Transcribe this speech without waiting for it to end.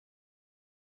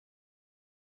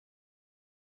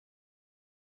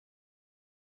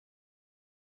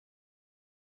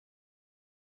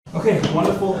Okay,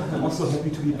 wonderful. I'm also happy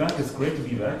to be back. It's great to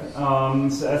be back.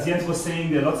 So as Jens was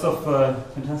saying, there are lots of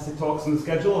fantastic talks on the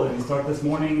schedule, and we start this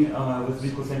morning with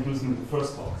Rico Zenklusen with the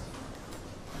first talk.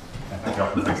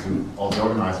 Thanks to all the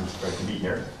organizers. It's great to be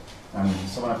here.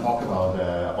 So when I talk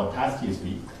about past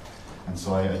TSP, and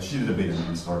so I cheated a bit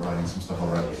and started writing some stuff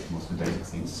already, mostly basic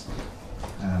things.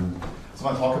 So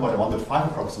when I talk about the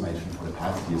 1.5 approximation for the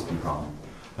past TSP problem,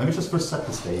 let me just first set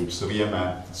the stage. So we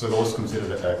have so it was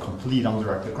considered a complete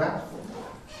undirected graph.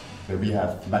 Where we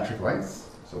have metric lengths,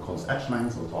 so called edge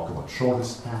lengths. We'll talk about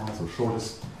shortest paths or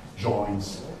shortest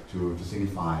joins to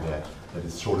signify that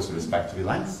it's shortest with respect to the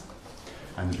length.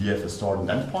 And we have a start and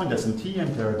end point, that's in T,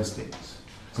 and they're distinct.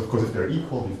 So of course, if they're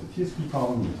equal with the TSP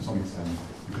problem, to some extent,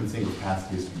 you can think of past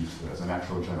TSP as a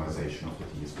natural generalization of the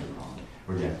TSP problem,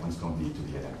 where the endpoints don't need to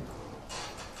be identical.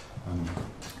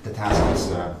 The task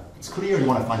is it's clear. You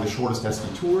want to find the shortest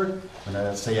SD tour. When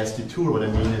I say SD tour, what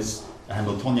I mean is a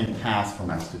Hamiltonian path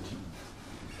from S to T.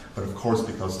 But of course,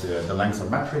 because the lengths are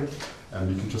metric,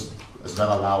 you can just as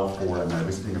well allow for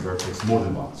visiting a vertex more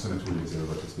than once. So not really zero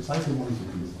vertex precisely once, you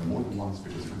can visit them more than once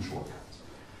because you can shortcut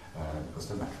because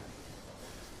they're metric.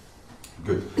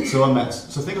 Good.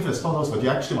 So think of it as follows. What you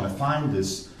actually want to find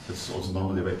is, that's also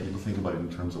normally the way people think about it in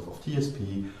terms of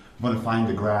TSP. You want to find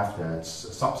a graph that's a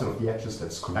subset of the edges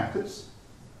that's connected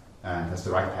and has the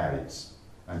right parities.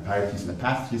 And parities in the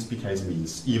past TSP case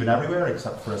means even everywhere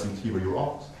except for SMT where you're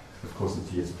odd. Of course, in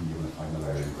TSP you want to find a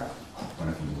variant graph when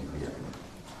I think everywhere.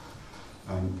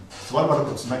 So what about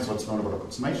approximation? What's known about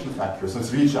approximation factors? So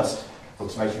it's really just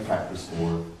approximation factors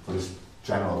for this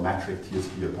general metric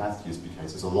TSP or past TSP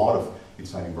case. There's a lot of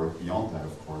exciting work beyond that,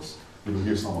 of course. We will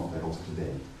hear some of that also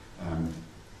today.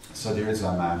 So there is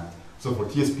so for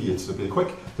TSP, it's a bit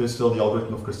quick. There's still the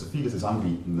algorithm of Christofides is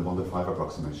unbeaten, the 1.5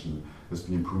 approximation. There's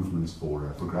been improvements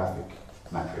for graphic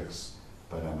metrics,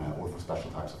 but or for special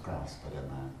types of graphs. But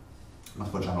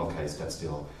not for general case. That's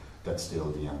still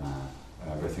the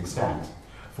where things stand.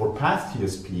 For past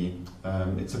TSP,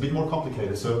 it's a bit more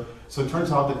complicated. So it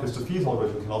turns out that Christofides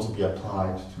algorithm can also be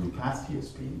applied to past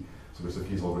TSP. So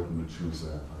Christofides algorithm will choose,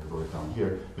 I wrote it down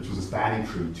here, will choose a spanning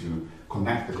tree to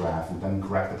connect the graph and then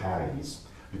correct the parities.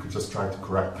 You could just try to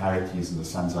correct parities in the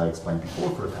sense I explained before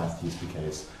for a past TSP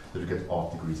case, that you get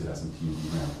odd degrees at SMT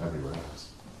and everywhere else.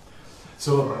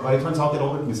 So but it turns out that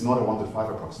algorithm is not a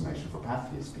 1.5 approximation for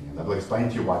past TSP, and I will explain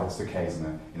to you why that's the case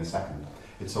in a second.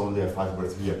 It's only a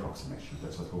 5/3 approximation.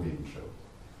 That's what we even showed.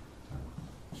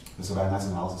 There's a very nice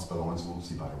analysis by Lawrence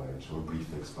Woolsey, by the way, which I will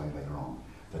briefly explain later on.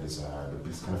 That is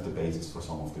kind of the basis for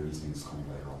some of the reasonings coming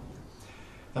later on here.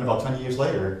 Then about 20 years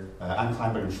later,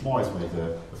 Kleinberg and Shmoys made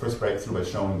the first breakthrough by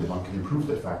showing that one can improve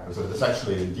that factor. So that's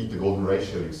actually indeed the golden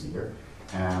ratio you see here.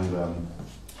 And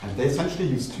they essentially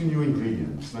use two new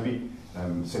ingredients. Maybe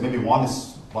one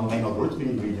main algorithmic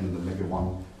ingredient and maybe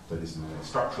one that is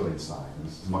structural inside. And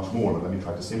this is much more, but let me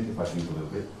try to simplify things a little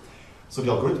bit. So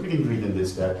the algorithmic ingredient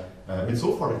is that,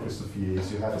 so far with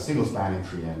Christofides, you have a single spanning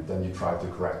tree and then you try to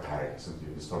correct parities. So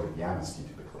you start with the amnesty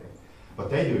typically. What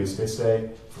they do is they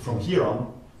say, from here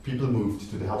on, people moved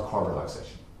to the Held-Karp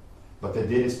relaxation. What they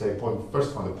did is they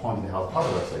first find a point in the Held-Karp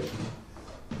relaxation,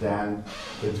 then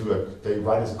they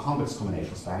write as a convex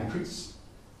combination of spanning trees.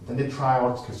 Then they try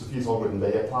out Christofides algorithm,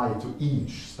 they apply it to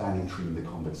each spanning tree in the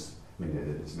convex,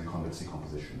 it's in the convex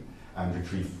decomposition, and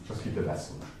just keep the best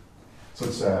solution. So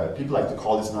it's, people like to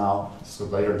call this now, so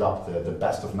later adopt the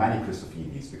best of many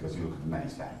Christofides, because you look at the many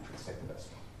spanning trees, take the best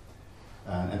one.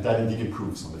 And that indeed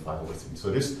improves on the 5/3. So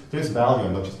there's value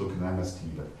in not just looking at MST,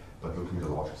 but looking at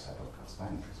a larger set of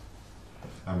spanning trees.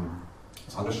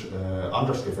 So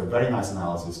Anders gave a very nice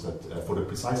analysis that for the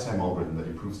precise same algorithm that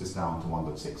improves this down to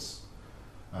 1.6.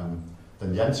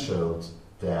 Then Jens showed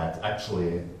that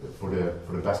actually for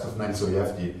the best of many, so you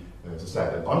have as I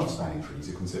said, a bunch of spanning trees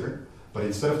you consider, but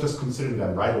instead of just considering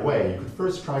them right away, you could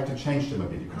first try to change them a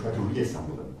bit. You could try to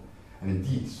reassemble them, and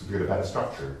indeed to get a better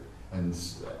structure. And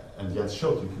Jens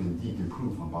showed you can indeed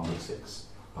improve on 1.6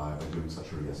 by doing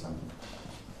such a reassembly.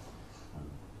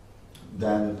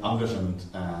 Then Anders and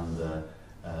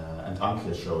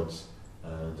Anke showed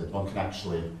that one can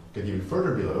actually get even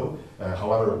further below.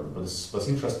 However, what's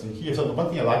interesting here, so the one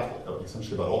thing I like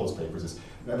essentially about all those papers is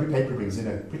every paper brings in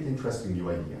a pretty interesting new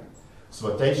idea. So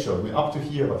what they showed, up to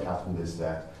here what happened is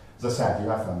that, as I said, you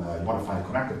want to find a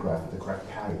connected graph with the correct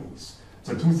parities.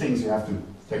 So two things you have to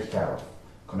take care of,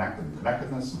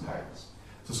 connectedness and parities.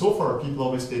 So far people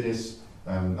always did is,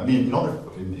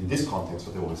 in this context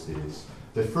what they always did is,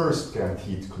 they first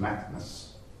guaranteed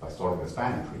connectedness by starting with a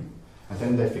spanning tree, and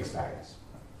then they fix parities.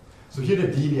 So here they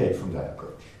deviate from that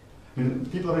approach. I mean,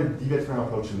 people already deviate from that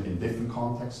approach in different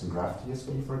contexts, in graph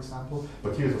TSP, for example,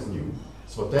 but here it was new.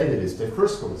 So what they did is they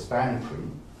first go with the spanning tree,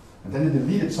 and then they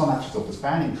deleted some actions of the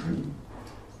spanning tree,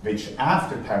 which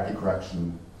after parity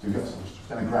correction, so you have to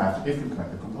then graph the different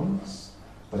connected components,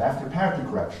 but after parity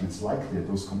correction, it's likely that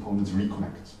those components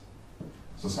reconnect.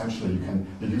 So essentially,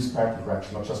 you use parity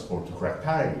correction not just to correct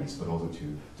parities, but also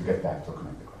to get back to a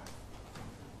connected graph.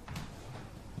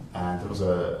 And there was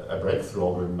a breakthrough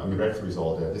algorithm. I mean, breakthrough is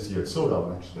all there. This year at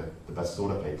SODA, actually the best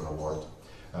SODA paper award,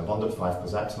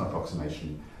 1.5-approximation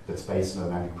approximation that's based on a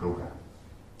dynamic program.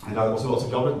 And also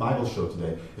the algorithm I will show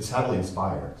today is heavily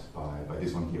inspired by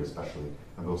this one here, especially,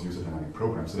 and those use a dynamic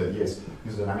program. So the idea is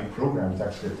use a dynamic program to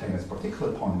actually obtain a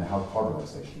particular point in the Held-Karp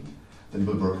relaxation. Then you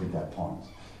will work with that point.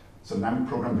 So the dynamic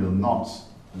program will not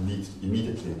lead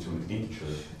immediately to an integer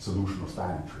solution of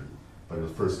spanning tree, but it will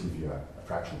first give you a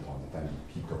fractional point, and then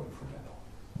you keep going from that point.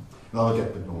 And I'll get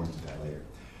a bit more into that later.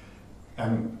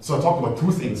 So I talked about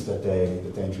two things that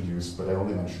they introduced, but I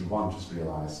only mentioned one, just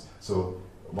realized. So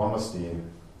one was the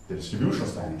distribution of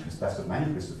spanning trees, best of many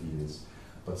Christofides,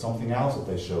 but something else that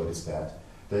they showed is that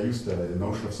they used the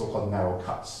notion of so-called narrow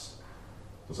cuts.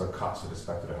 Those are cuts with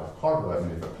respect to the Held-Karp, I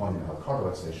mean, if they're pointing at Held-Karp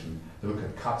relaxation, they look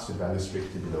at cuts with values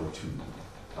strictly below 2.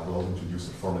 I will introduce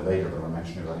the formula later, but I'm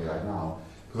mentioning it already right now.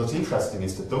 Because what's interesting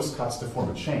is that those cuts, they form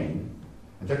a chain,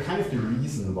 and they're kind of the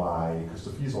reason why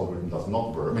Christofides algorithm does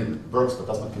not work. I mean, it works, but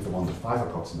does not give a 1.5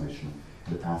 approximation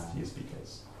in the past TSP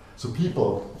case. So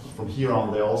people, from here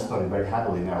on, they all study very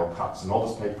heavily narrow cuts, and all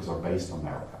those papers are based on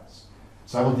narrow cuts.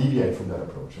 So I will deviate from that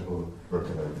approach. I will work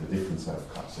at a different set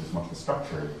of cuts. It's much more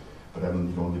structured, but I will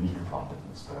need only weaker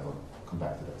properties, but I will come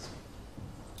back to that.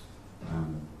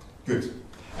 Good.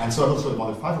 And so I will show the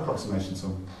 1.5 approximation, so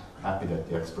I'm happy that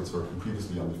the experts working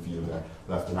previously on the field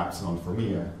left an epsilon for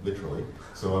me, literally.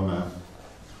 So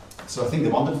I think the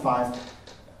 1.5,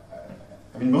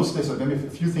 I mean, most of this, maybe a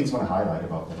few things I want to highlight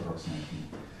about that approximation.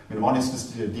 I mean, one is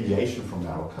just the deviation from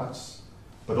narrow cuts,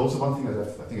 but also one thing that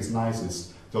I think is nice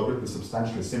is the algorithm is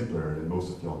substantially simpler than most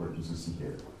of the algorithms you see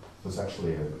here. So it's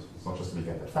actually, it's not just that we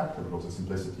get that factor, but also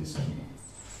simplicity is key.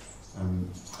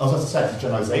 Also, as I said, the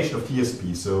generalization of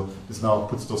TSP, so this now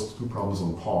puts those two problems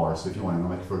on par. So if you want to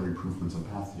make further improvements on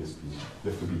path TSP,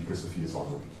 you have to be Christofides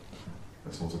algorithm.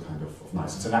 That's also kind of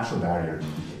nice. It's a natural barrier to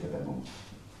indicate at that moment.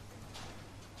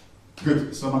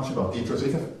 Good, so much about the intro. So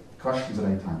if you have questions at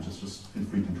any time, just feel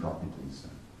free to interrupt me, please.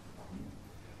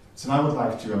 So now I would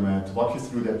like to walk you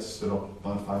through that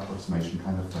 1.5 approximation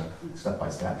kind of step by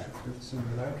step. It's a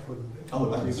light for the back. Oh,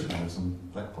 that is kind of some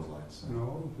blackboard lights.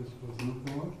 No, this was not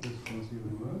worse, this was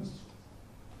even worse.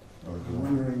 Or I'm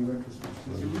wondering what was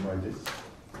will you try this?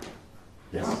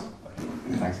 Yes. Okay.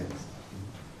 Thanks, Dennis.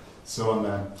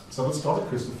 So let's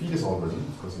start with Christofides algorithm,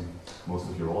 because most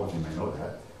of urology may know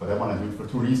that. But I want to do it for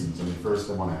two reasons. I mean, first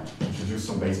I want to introduce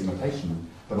some basic notation,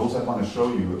 but also I want to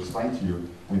show you, explain to you,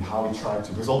 I mean, how we try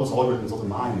to, because all those algorithms, all the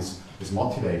mine is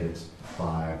motivated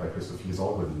by Christofides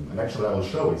algorithm. And actually I will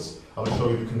show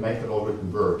you you can make that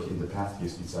algorithm work in the path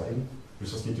TSP setting. You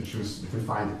just need to choose, you can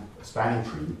find a spanning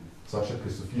tree such that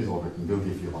Christofides algorithm will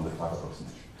give you a 1.5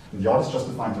 approximation. And the art is just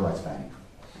to find the right spanning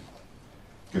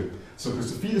tree. Good. So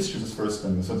Christofides chooses first,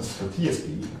 and so this is for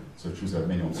TSP, so choose a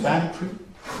minimum spanning tree.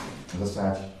 As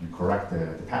I said, you correct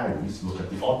the parities, look at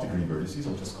the odd degree vertices,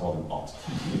 I'll just call them odd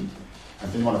T.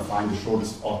 And then you want to find the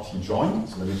shortest odd T join.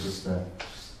 So let me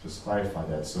just clarify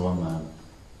that. So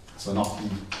so an odd T,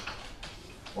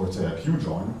 or it's a Q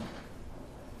join.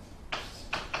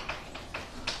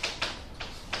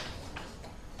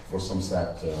 For some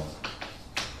set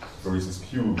vertices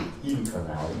Q with even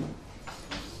cardinality.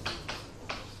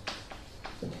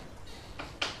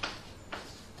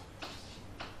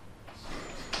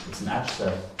 It's an edge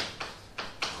set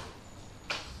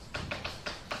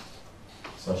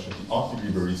such that the odd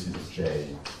degree vertices of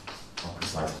J are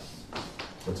precisely.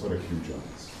 That's what a Q join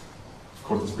is. Of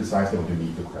course, it's precisely what you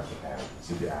need to correct the pairs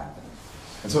if you add them.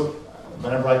 And so,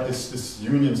 when I write this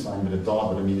union sign with a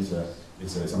dot, what I mean is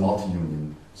it's a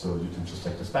multi-union. So you can just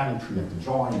take the spanning tree and the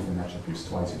join. If the match appears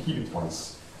twice, you keep it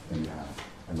twice, then you have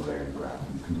an Eulerian graph.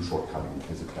 You can do shortcutting in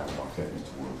case of that not getting it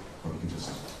to work, or you can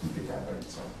just keep it that way.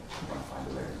 So you want to find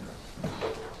the Eulerian graph.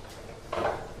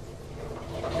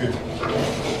 Good.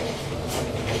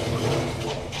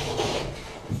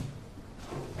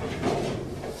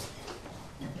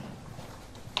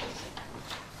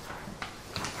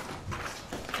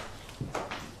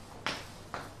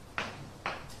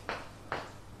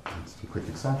 Let's do a quick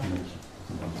example.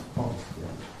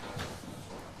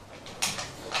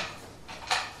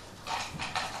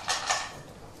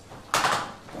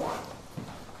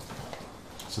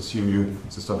 Let's assume you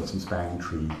start with some spanning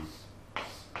tree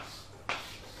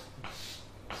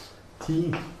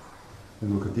T, and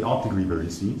look at the odd degree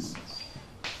vertices.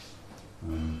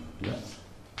 Yes.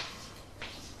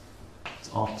 It's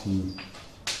opt t.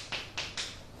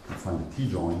 You find the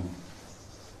t-join.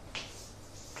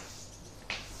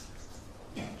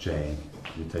 J,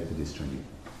 you take the disjoint.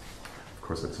 Of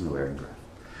course, that's an Eulerian graph.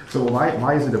 So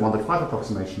why is it a 1.5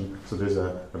 approximation? So there's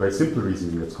a very simple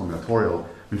reasoning that's combinatorial.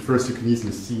 I mean, first, you can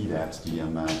easily see that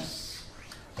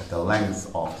the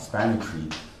length of the spanning tree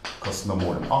costs no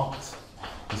more than opt.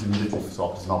 Because immediately, if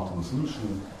opt is an optimal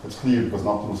solution, it's clear because an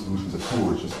optimal solution is a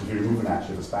tour. It's just if you remove an edge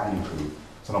of a spanning tree,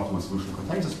 so an optimal solution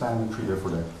contains a spanning tree,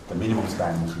 therefore the minimum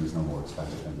spanning tree is no more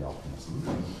expensive than the optimal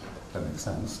solution. That makes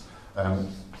sense.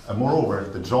 And moreover,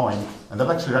 the join, and that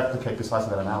actually replicate precisely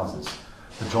that analysis,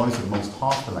 the join is at most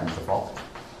half the length of opt.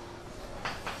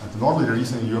 And normally the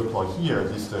reasoning you apply here, at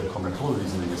least the combinatorial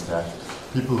reasoning, is that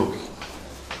people look,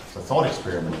 it's a thought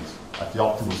experiment, at the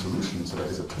optimal solution, so that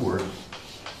is a tour.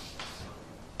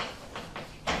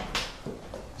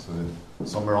 So that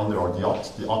somewhere on there are the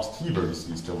opt t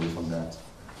vertices away from that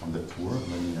tour,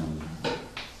 maybe, I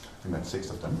think that's 6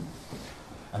 of them.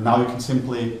 And now you can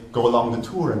simply go along the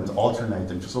tour and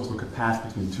alternate and just also look at paths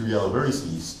between 2 yellow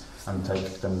vertices and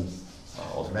take them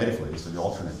alternatively, so you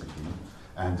alternate between.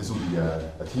 And this will be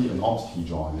an opt t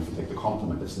join. If you take the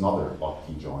complement, it's another opt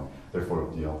t join. Therefore,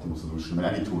 the optimal solution, I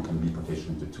mean, any tour can be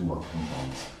partitioned into 2 opt t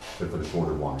joins. Therefore, the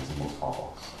shorter one is the most half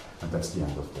opt. And that's the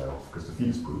end of the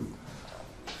Christofides proof.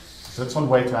 So that's one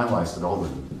way to analyze the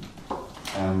algorithm.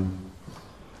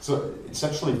 So it's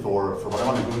actually for what I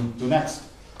want to do next.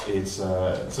 It's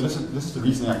so this is the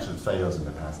reasoning actually fails in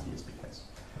the past TSP case.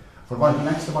 For what I do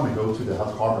next, I want to go to the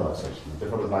Held-Karp relaxation.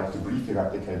 Therefore, I would like to briefly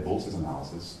replicate Boltz's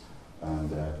analysis, and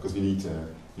because we need to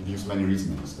use many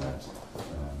reasonings that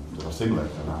are similar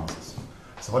to analysis.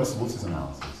 So, what is Boltz's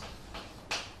analysis?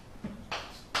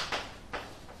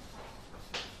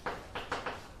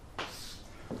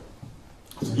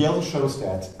 So he also shows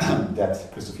that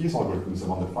that Christofides algorithm is a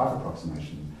 1.5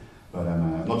 approximation. But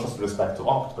not just with respect to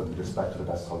opt, but with respect to the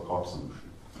best Held-Karp solution.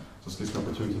 So this gives me an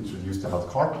opportunity to introduce the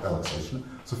Held-Karp relaxation.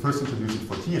 So first introduce it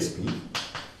for TSP.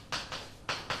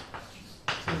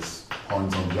 So it's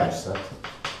points on the edge set,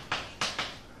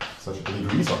 such that the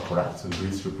degrees are correct, so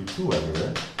degrees should be 2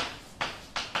 everywhere.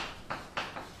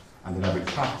 And in every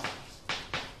cut,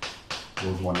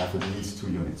 goes one have at least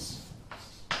 2 units.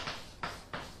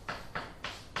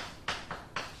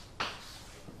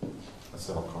 That's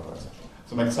the Held-Karp relaxation.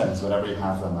 So it makes sense, whenever you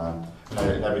have them,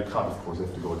 in every cut, of course, you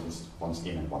have to go at least once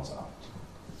in and once out.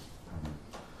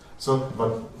 So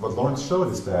what Lawrence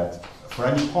showed is that for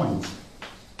any point,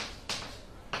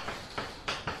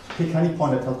 pick any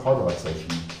point at Held-Karp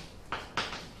relaxation.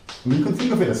 I mean, you can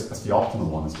think of it as the optimal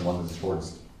one, as the one that's the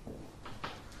shortest.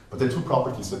 But there are 2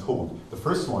 properties that hold. The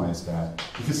first one is that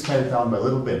if you scale it down by a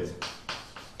little bit,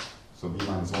 so v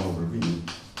minus 1 over v,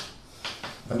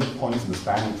 then the point is in the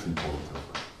spanning tree positive.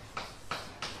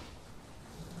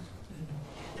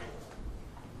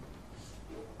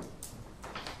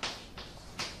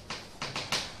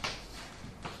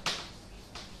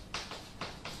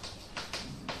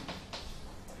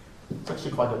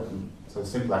 Actually quite a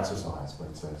simple exercise, but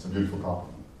it's a beautiful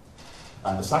property.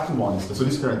 And the second one is, so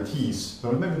this guarantees,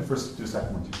 so maybe first do the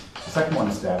second one too. The second one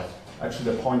is that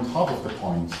actually the point top of the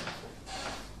point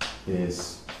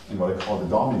is in what I call the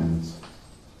dominant.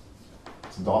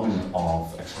 It's the dominant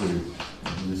of actually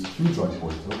this Q joint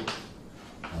orbital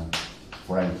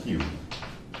for any Q.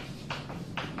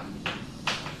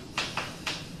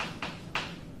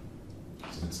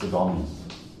 So it's the dominant.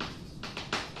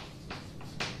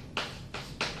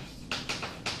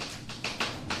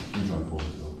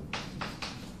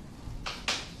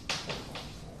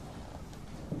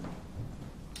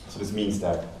 So this means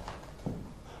that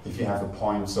if you have a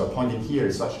point, so a point in here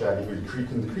is such that if you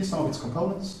can decrease some of its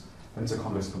components, then it's a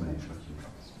convex combination of Q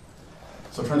joints.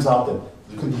 So it turns out that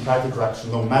you can decide the correction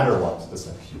no matter what the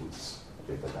set Q is.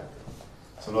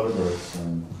 So in other words,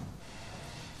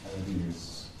 maybe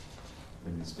it's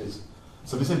this.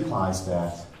 So this implies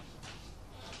that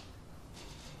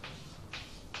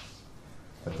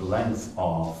the length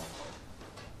of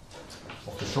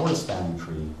the shortest spanning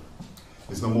tree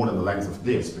is no more than the length of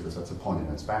this, because that's a point in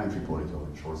a spanning tree polytope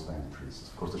and short spanning trees is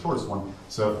of course the shortest one.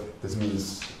 So this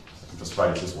means I can just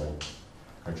write it this way.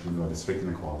 Actually, no, it's strict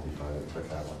inequality if I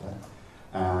care about that.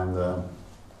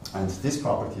 And this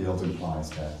property also implies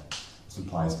that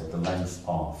the length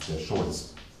of the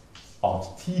shortest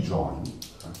opt t join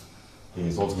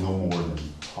is also no more than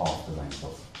half the length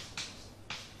of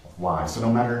y. So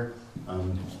no matter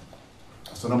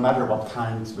So no matter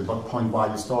with what point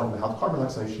y you start in the Held-Karp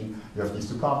relaxation, you have these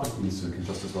two properties, so you can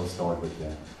just as well start with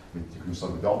the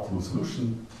optimal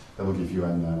solution. That will give you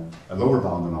a lower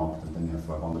bound on opt, and then you have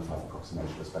a 1.5 approximation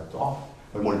with respect to opt.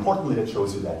 But more importantly, that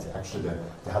shows you that actually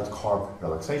the Held-Karp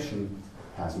relaxation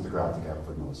has integrality gap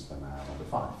of most than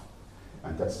 1.5.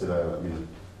 And that's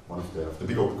one of the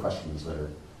big open questions, whether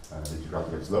the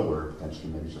integrality gap is lower,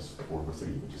 potentially maybe just 4 over 3,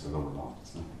 which is a lower bound.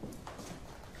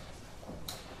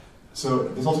 So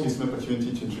this also gives me an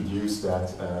opportunity to introduce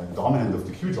that dominant of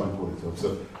the Q-joint polytope.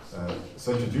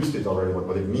 So I introduced it already,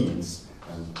 what it means,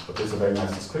 but there's a very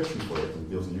nice description for it, and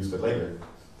we also use that later.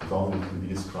 The dominant can be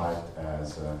described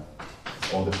as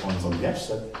all the points on the edge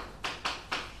set,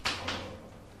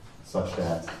 such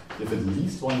that if at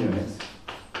least one unit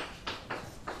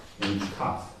in each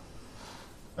cut,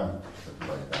 like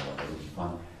that, that would be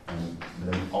fine, and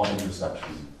then odd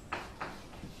intersection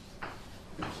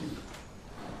with Q.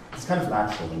 It's kind of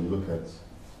natural when you look at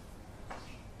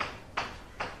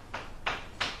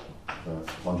the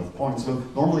bunch of points. So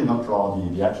normally not draw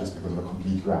the edges because of a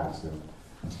complete graph. So it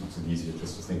makes it easier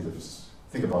just to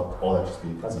think about all edges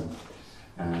being present.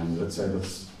 And let's say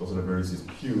those are the vertices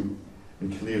of Q.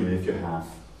 And clearly, if you have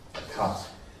a cut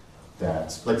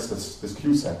that splits this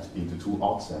Q set into two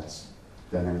odd sets,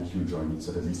 then any Q joint needs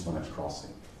at least one edge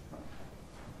crossing.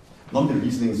 None of the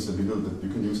reasonings that you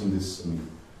can use in this,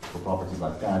 for properties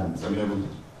like that, and I will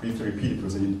briefly repeat it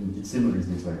because I need similar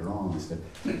reasonings later on, is that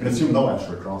you can assume no edge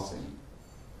for crossing.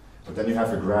 But then you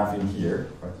have a graph in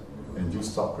here, right? An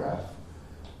induced subgraph.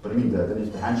 But then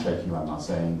if the handshake, I'm not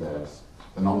saying that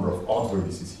the number of odd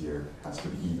vertices here has to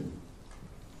be even.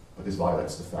 But this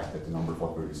violates the fact that the number of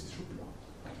odd vertices should be odd.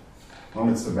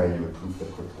 Normally it's the way you would prove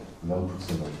that quickly, and that'll prove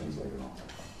similar things later on.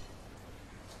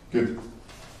 Good.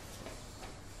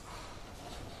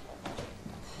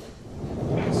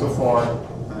 So far,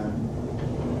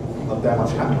 not that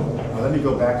much happened. Now let me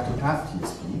go back to path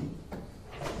TSP.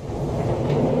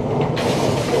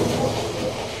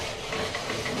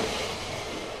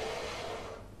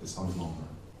 This sounds longer.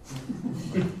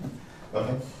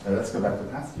 Okay, let's go back to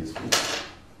path TSP.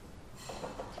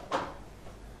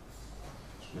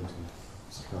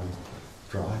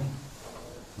 Dry.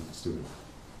 Let's do it.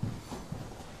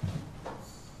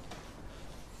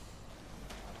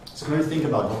 So can we think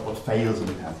about what fails in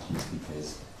the path TSP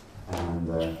case?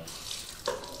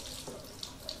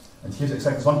 And here's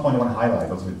exactly one point I want to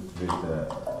highlight also with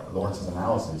Lawrence's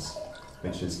analysis,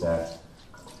 which is that,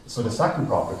 so the second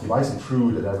property, why is it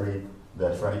true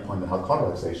that for any point in the Held-Karp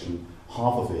relaxation,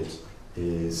 half of it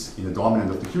is in the dominant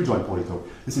of the Q-joint polytope?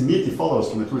 This immediately follows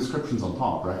from the two descriptions on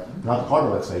top, right? The Held-Karp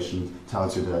relaxation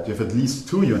tells you that you have at least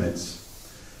 2 units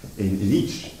in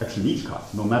each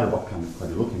cut, no matter what kind of cut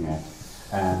you're looking at.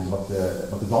 And what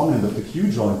the dominant of the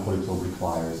Q-joint polytope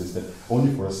requires is that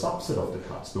only for a subset of the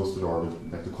cuts, those that are,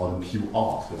 like to call them Q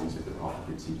off, that means that the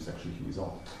property seems actually Q is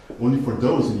off. Only for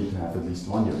those you need to have at least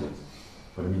 1 unit.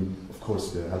 But of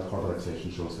course, the Held-Karp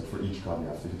relaxation shows that for each cut you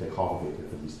have to take half of it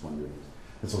with at least 1 unit.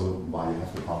 That's also why you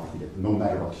have the property that no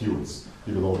matter what Q is,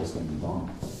 you will always get them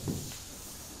dominant.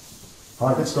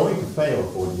 Alright, that's going to fail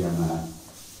for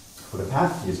the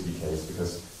path TSP case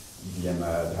because the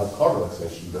Held-Karp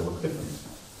relaxation will look different.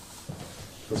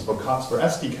 Because for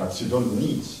SD cuts, you don't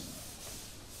need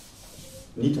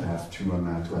to have two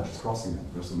edges crossing them.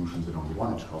 There are solutions with only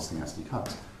 1 edge crossing SD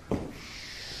cut.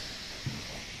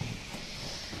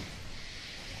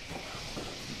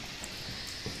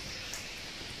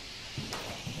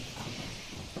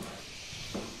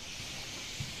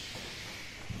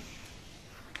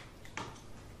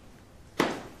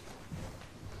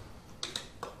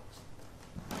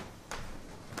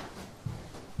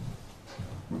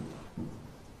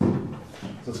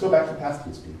 Let's go back to path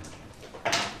TSP.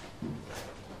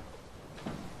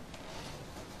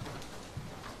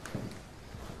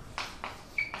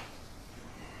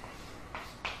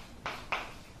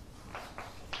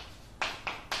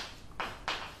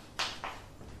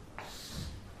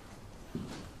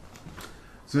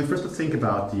 So first let's think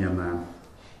about the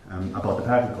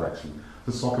parity correction.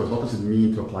 Let's talk about what does it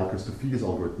mean to apply Christofides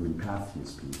algorithm in path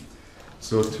TSP.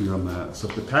 So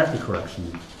the parity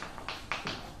correction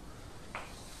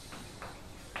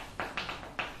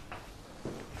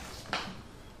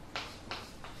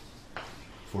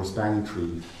for a spanning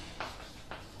tree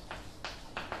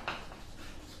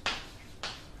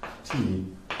T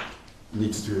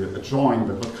needs to a join,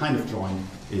 but what kind of join?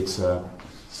 It's so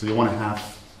you want to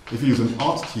have, if you use an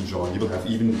odd T join, you will have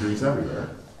even degrees everywhere.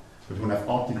 But you want to have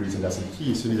odd degrees in S and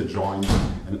T, so you need a join,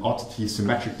 an odd T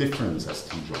symmetric difference as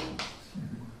T join.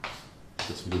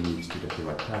 That's what you need to get the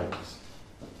right parities.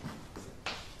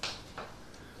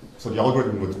 So the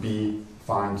algorithm would be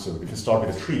find, so if you start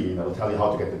with a tree, and it'll tell you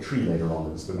how to get the tree later on,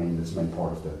 that's the main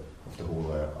part of the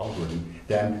whole algorithm.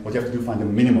 Then what you have to do, find the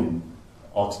minimum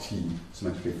odd t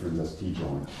symmetric difference as t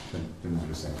join. Then do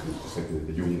the same, just like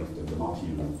the union of the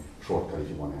multi-union shortcut if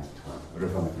you want to have a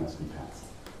referral mechanism path.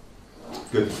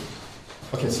 Good.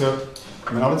 Okay, so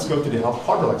now let's go to the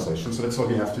Held-Karp relaxation. So that's what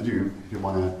you have to do if you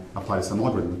want to apply the same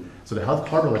algorithm. So the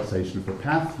Held-Karp relaxation for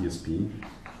path TSP,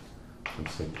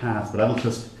 let's say path, but I will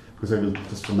just, because I will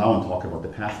just from now on talk about the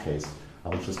path case, I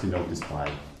will just denote this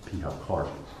by P Held-Karp.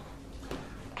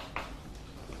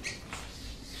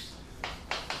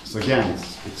 So again,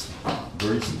 it's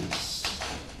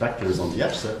vectors on the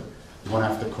edge set. You want to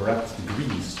have the correct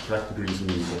degrees. Correct degrees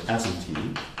means that as in t,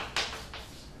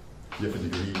 you have a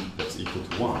degree that's equal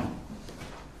to 1.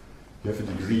 You have a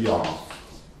degree of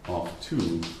 2,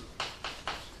 and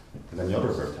then the other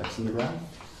vertex in the graph.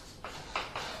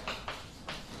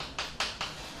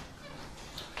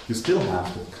 You still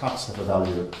have the cuts have a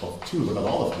value of 2, but not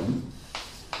all of them.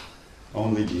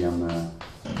 Only the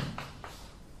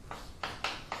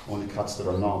only cuts that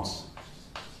are not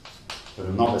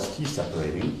as t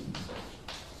separating.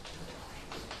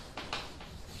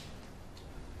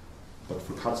 But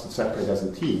for cuts that separate as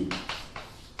in t,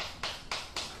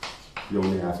 you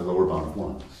only have a lower bound of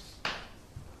 1.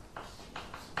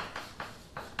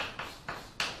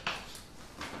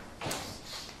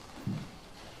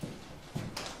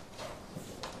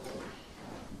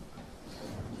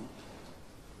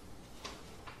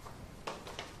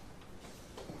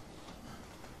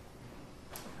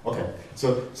 Okay,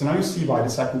 so now you see why the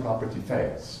second property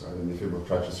fails, right? And if you will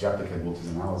try to just replicate Wolte's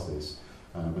analysis,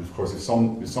 and of course, if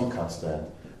some cuts that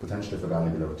potentially have a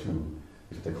value below 2,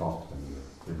 if you take off, then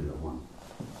they're below 1.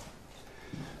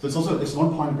 So it's also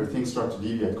one point where things start to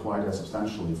deviate quite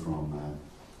substantially from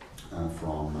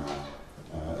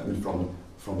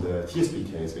the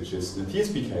TSP case, which is the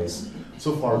TSP case.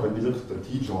 So far, when we looked at the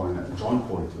T-join at the joint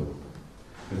polytope,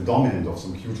 the dominant of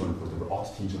some Q-joint polytope, or odd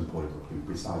T-joint polytope, to be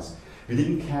precise, we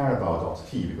didn't care about odd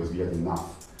T because we had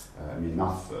enough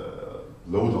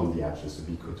load on the edges so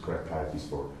we could correct parities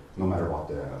for no matter what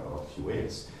Q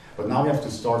is. But now we have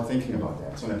to start thinking about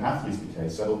that. So in a path TSP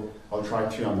case, I'll try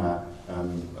to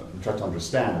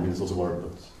understand. I mean, it's also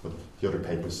what the other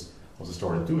papers also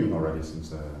started doing already since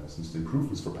the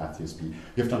improvements for path TSP.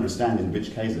 You have to understand in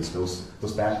which cases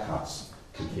those bad cuts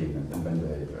kick in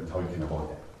and how you can avoid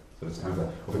that. So that's kind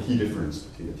of a key difference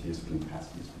between the TSP and path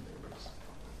TSP papers.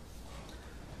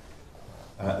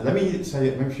 Let me say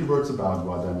a few words about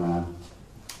what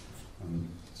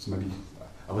so maybe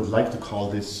I would like to call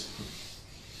this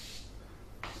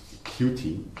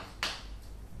QT.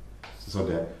 So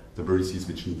the vertices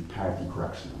which need parity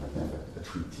correction, like they have a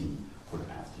tree T for the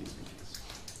path TSP case.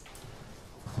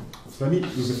 So let me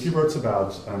use a few words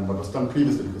about what was done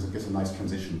previously because it gives a nice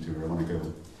transition to where I want to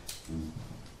go.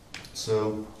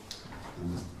 So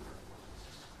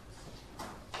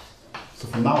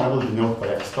from now I will denote by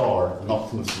X star an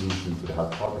optimal solution to the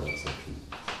Held-Karp relaxation.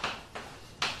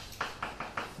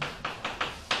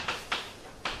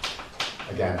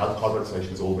 Again, Held-Karp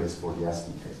relaxation is always for the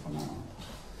SD case from now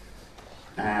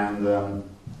on.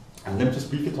 And let me just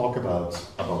briefly talk about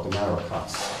the narrow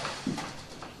cuts.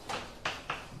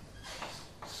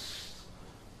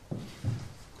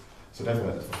 So that's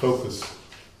a focus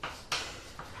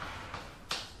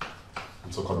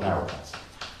on so-called narrow cuts.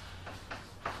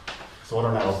 So what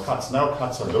are narrow cuts? Narrow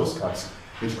cuts are those cuts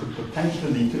which could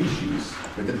potentially lead to issues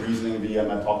with the reasoning we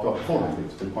talked about before,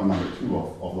 the point number 2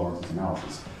 of Lawrence's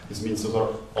analysis. This means those are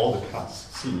all the cuts.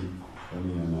 See, let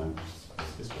me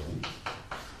this way.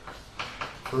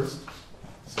 First,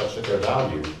 such that their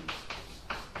value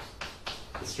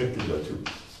is strictly below 2.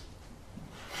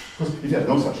 Because if you had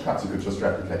no such cuts, you could just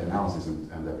replicate analysis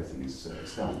and everything is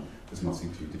done. There's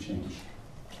nothing to change.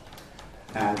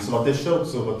 And so what they showed,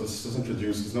 so what this is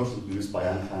introduced, is notion introduced by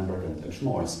Kleinberg and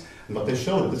Shmoys. And what they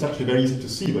showed, it's actually very easy to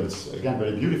see, but it's, again,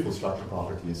 very beautiful structural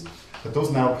properties, that those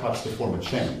narrow cuts, they form a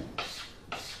chain.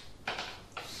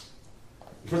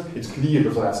 First, it's clear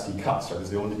those are ASCII cuts, right?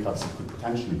 It's the only cuts that could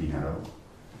potentially be narrow.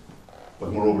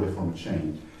 But moreover, they form a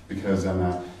chain. Because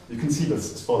you can see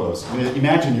this as follows. I mean,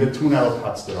 imagine you have 2 narrow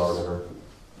cuts that are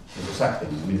intersecting.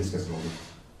 I mean, this gets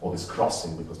all this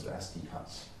crossing because they're ASCII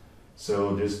cuts.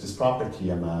 So there's this property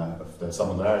of the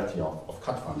similarity of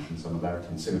cut functions, similarity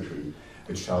and symmetry,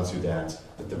 which tells you that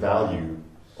the value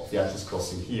of the edges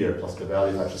crossing here plus the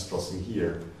value of edges crossing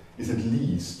here is at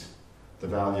least the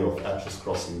value of edges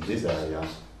crossing this area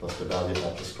plus the value of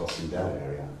edges crossing that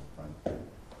area. Right?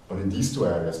 But in these 2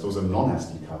 areas, those are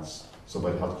non-SD cuts. So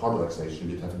by the Held-Karp relaxation,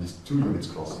 you'd have at least 2 units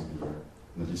crossing here,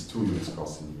 and at least 2 units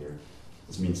crossing here.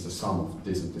 This means the sum of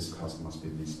this and this cut must be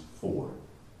at least 4.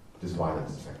 This is why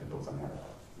that's affected both are narrow.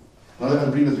 Now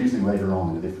I'll bring this reasoning later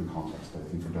on in a different context, but I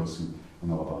think for those who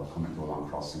know about combinatorial line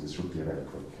crossing, this should be a very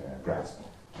quick grasp.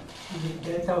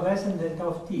 Delta of S and delta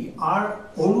of T are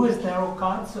always narrow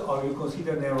cuts, or you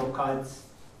consider narrow cuts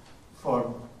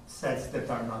for sets that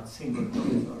are not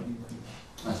singletons or even?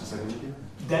 That's the second here.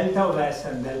 Delta of S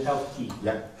and delta of T.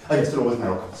 Yeah, I guess they're always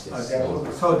narrow cuts.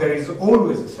 Yes. So there is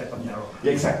always a set of narrow cuts.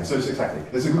 Yeah, exactly. So it's exactly.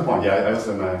 That's a good point. Yeah, I was.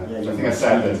 I think I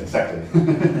said that exactly.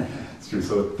 It's true.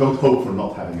 So don't hope for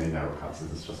not having any narrow cuts.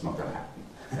 It's just not going to happen.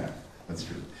 Yeah, that's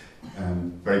true.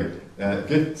 Very good.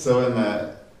 Good. So,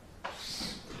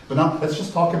 but now let's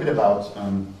just talk a bit about.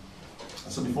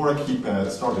 So before I keep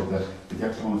started with the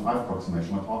actual 1.5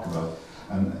 approximation, I'll talk about.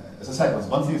 As I said,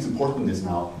 one thing that's important is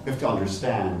now we have to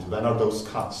understand when are those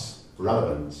cuts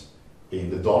relevant in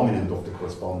the dominant of the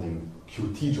corresponding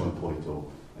QT joint polytope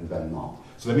and when not.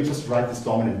 So let me just write this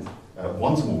dominant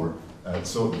once more.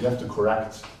 So you have to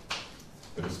correct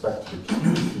with respect to the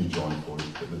QT joint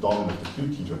polytope, the dominant of the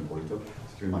QT joint polytope.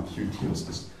 So my QT was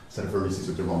this set of vertices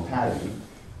with the wrong padding.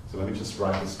 So let me just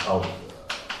write this out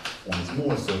once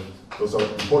more. So those are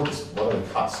important. What are the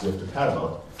cuts you have to care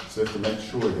about? So you have to make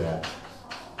sure that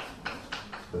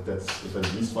that's if there's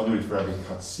at least one unit for every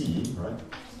cut C, right?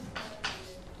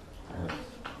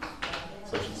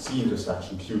 So I should C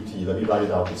intersection QT. Let me write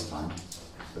it out this time.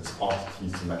 That's opt T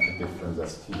symmetric difference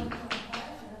as T.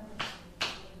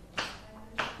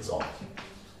 Is opt.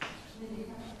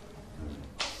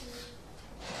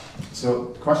 So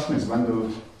the question is when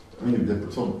do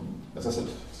so as I said,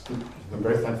 I'm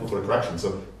very thankful for the correction.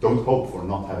 So don't hope for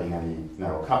not having any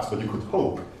narrow cuts, but you could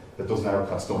hope that those narrow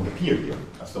cuts don't appear here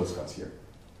as those cuts here.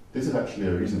 This is actually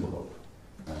a reasonable hope,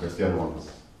 whereas the other one is,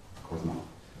 of course, not.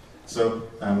 So,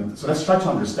 so let's try to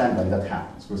understand when that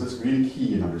happens, because that's really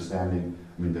key in understanding,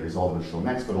 I mean, the result I will show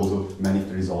next, but also many of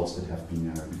the results that have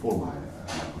been before my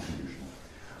contribution.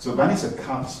 So when is a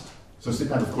cut, so it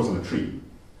depends, of course, on the tree.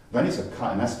 When is a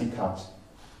cut, an SD cut,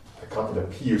 a cut that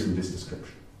appears in this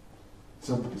description?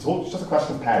 So it's just a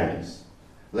question of parities.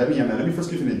 Let me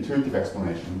first give you an intuitive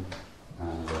explanation,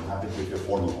 and I'm happy to give you a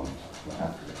formal one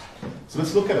after that. So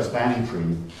let's look at a spanning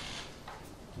tree.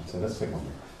 Let's take one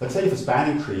here. Let's say if a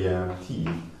spanning tree T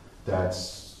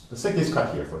that's, let's take this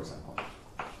cut here, for example.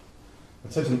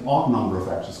 Let's say there's an odd number of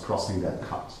edges crossing that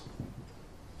cut.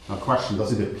 Now question,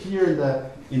 does it appear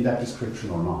in that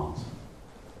description or not?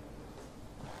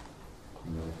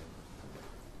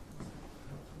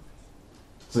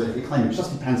 So it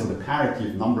just depends on the parity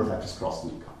of number of edges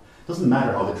crossing the cut. It doesn't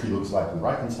matter how the tree looks like on the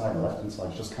right hand side or left hand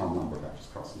side, just count the number of edges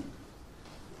crossing it.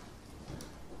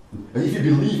 But if you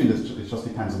believe in this, it just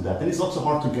depends on that. Then it's not so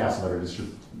hard to guess whether this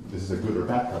is a good or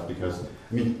bad cut, because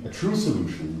I mean a true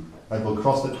solution will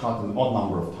cross the cut an odd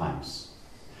number of times.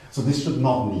 So this should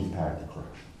not need parity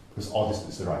correction, because odd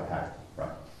is the right parity,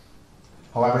 right?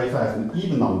 However, if I have an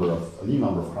even number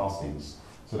of crossings,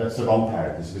 so that's the wrong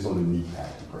parity, so this only needs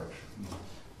parity correction.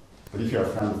 But if you're a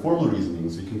fan of formal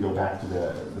reasonings, we can go back to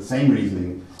the same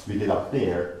reasoning we did up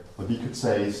there. What we could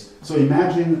say is, so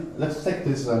imagine, let's take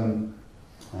this,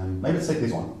 maybe let's take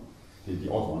this one, the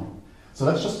odd one. So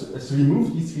let's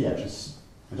remove these three edges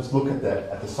and just look at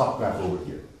the subgraph over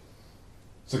here.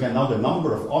 So again, now the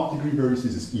number of odd degree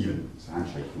vertices is even. So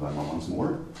handshake once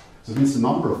more. So it means the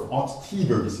number of odd T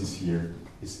vertices here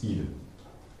is even.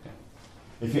 Okay.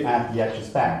 If you add the edges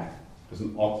back, there's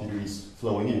an odd degrees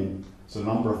flowing in, so the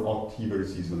number of odd T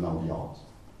vertices will now be odd.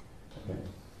 Okay.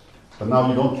 But now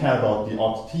you don't care about the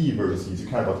odd T vertices, you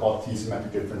care about odd T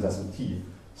symmetric difference S and T.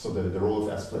 So the role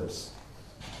of S flips,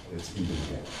 it's even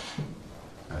again.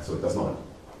 So it does not.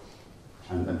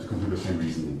 And you can do the same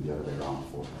reasoning the other way around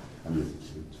for the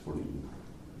even.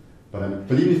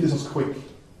 But even if this was quick,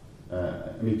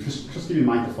 just keep in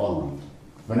mind the following.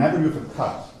 Whenever you have a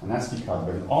cut, an SD cut,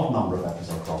 where an odd number of edges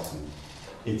are crossing,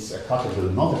 it's a cut that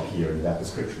will not appear in that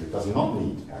description. It does not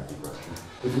need parity correction.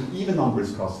 If an even number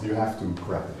is crossed, you have to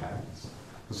correct the parities.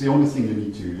 That's the only thing you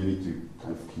need to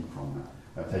kind of keep from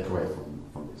take away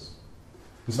from this.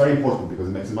 It's very important because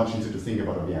it makes it much easier to think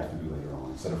about what we have to do later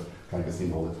on, instead of trying to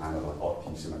think all the time about odd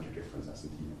T symmetric difference S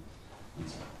and T. And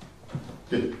so.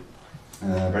 Good.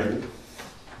 Very good.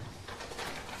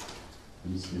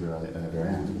 Let me see where I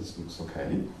am. This looks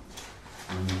okay.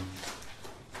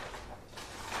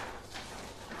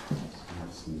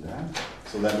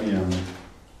 So let me now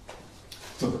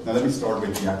let me start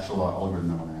with the actual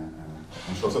algorithm I want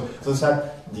to show. So as I said,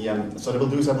 so what I will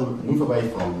do is I will move away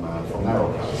from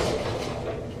narrow cuts.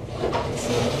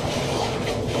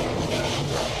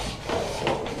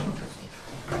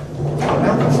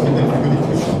 Narrow cuts can be a good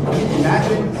intuition.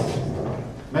 Imagine,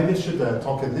 maybe I should talk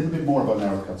talk a little bit more about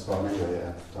narrow cuts, so maybe I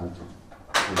have time to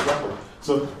do it.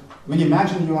 So when you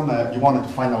imagine you wanted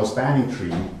to find our spanning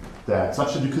tree that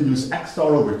such that you can use x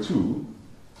star over 2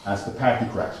 as the parity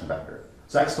correction vector.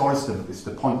 So x star is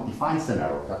the point that defines the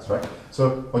narrow cuts, right?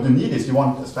 So what you need is you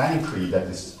want a spanning tree that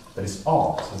is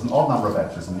odd. So there's an odd number of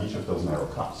vectors in each of those narrow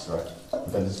cuts, right?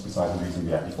 But that is besides the reason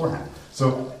we had beforehand.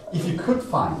 So if you could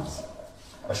find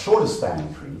a shortest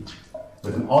spanning tree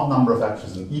with an odd number of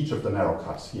vectors in each of the narrow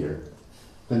cuts here,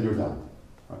 then you're done.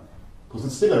 Right? Because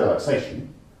it's still a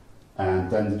relaxation, and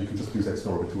then you can just use x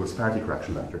star over 2 as parity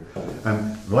correction vector.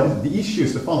 The issue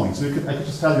is the following. So I could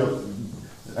just tell you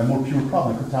a more pure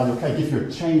problem. I could tell you, okay, give you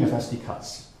a chain of SD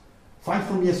cuts. Find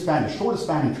for me a shortest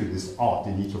spanning tree that is odd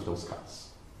in each of those cuts.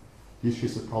 The issue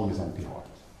is the problem is NP-hard.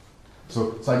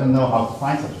 So I don't know how to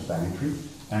find such a spanning tree,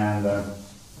 and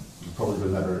you probably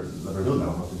will never will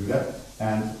know how to do that.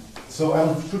 And so I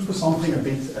will shoot for something a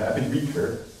bit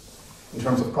weaker in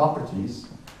terms of properties,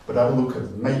 but I will look at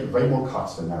way more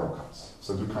cuts than narrow cuts.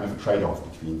 So do kind of a trade-off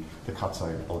between the cuts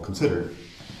I'll consider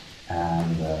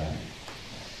and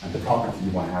the property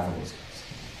you want to have in those cuts.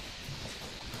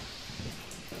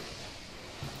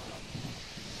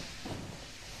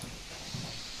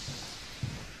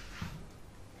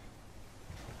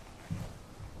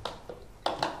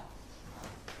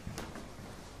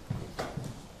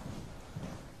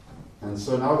 And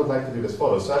so now I would like to do as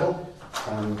follows. So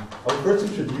I will first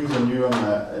introduce a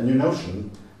new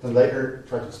notion, then later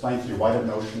try to explain to you why that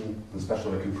notion, and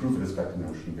especially I can prove it as better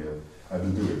notion, I will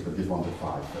do it, but give 1 to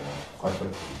 5 quite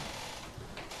quickly.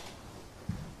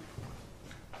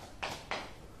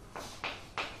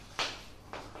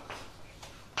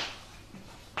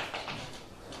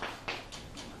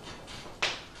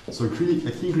 So a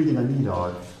key ingredient I need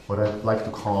are what I like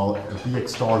to call a Bx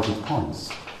star with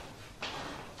points.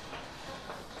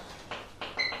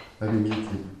 Let me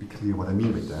be clear what I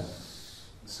mean with that.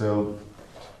 So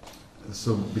I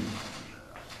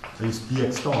use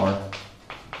Bx star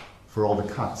for all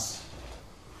the cuts.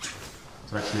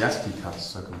 So actually ST cuts,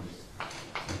 so I can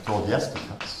draw the ST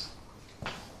cuts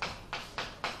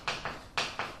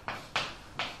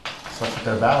such that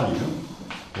their value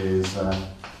is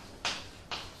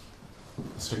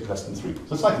strict less than 3.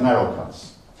 So it's like narrow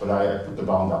cuts, but I put the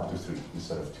bound up to 3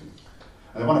 instead of 2.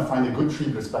 And I want to find a good tree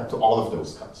with respect to all of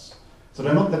those cuts. So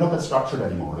they're not that structured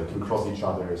anymore. They can cross each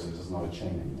other, so this is not a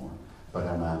chain anymore. But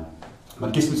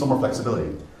it gives me some more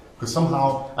flexibility. Because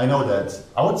somehow I know that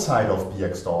outside of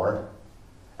Bx star,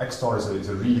 x star is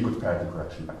a really good parity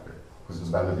correction vector. Because its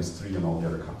value is 3 and all the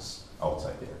other cuts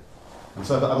outside there. And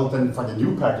so I will then find a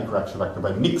new parity correction vector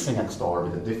by mixing x star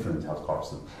with a different Held-Karp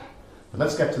solution. But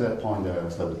let's get to that point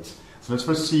slowly. So let's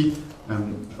first see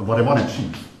what I want to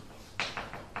achieve.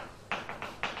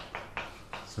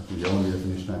 So the only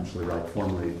definition I actually write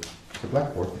formally to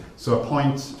Blackboard. So a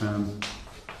point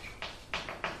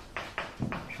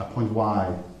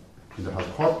y in the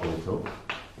Held-Karp polytope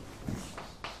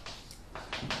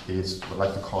is what I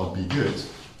like to call be good.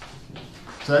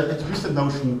 So I introduced the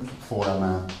notion for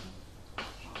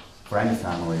any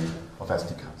family of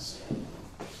SD cuts.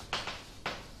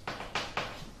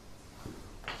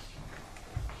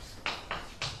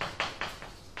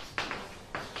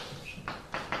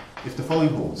 If the following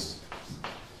holds,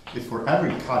 if for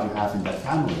every cut you have in that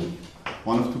family,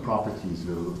 one of two properties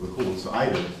will hold. So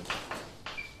either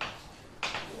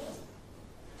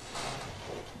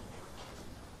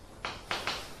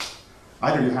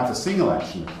you have a single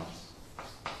edge in the cut.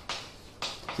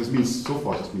 So this means, so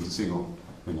far, this means a single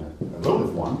in a row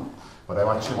of 1, but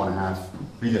I actually want to have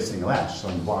really a single edge, so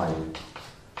y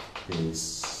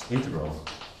is integral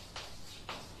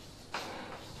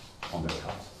on that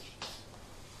cut.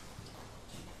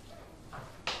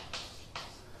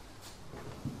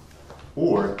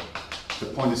 Or the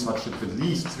point is such that at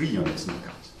least 3 units in the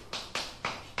cut.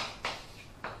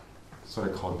 So I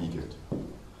call B good.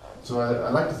 So I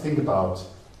like to think about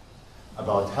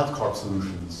Held-Karp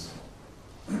solutions.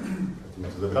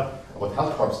 About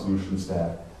Held-Karp solutions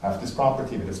that have this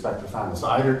property with respect to family. So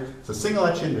either it's a single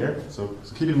edge in there. So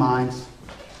keep in mind.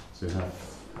 So you have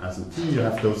as in T, you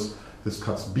have this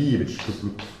cuts B, which could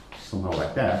look somehow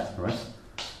like that, right?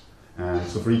 And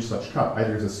so for each such cut, either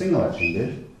there's a single edge in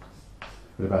there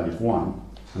with a value of 1,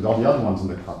 and all the other ones in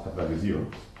the cut have value 0,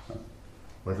 right?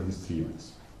 Or at least 3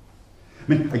 units.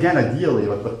 I mean, again, ideally,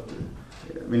 but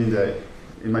I mean,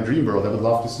 in my dream world, I would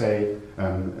love to say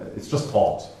it's just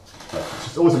odd. Right? It's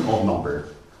just always an odd number,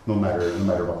 no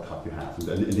matter what cut you have,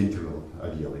 an integral,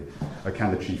 ideally. I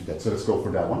can't achieve that, so let's go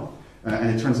for that one. And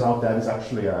it turns out that is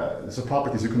actually it's a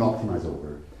properties you can optimize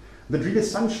over. That really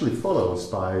essentially follows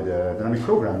by the dynamic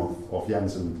program of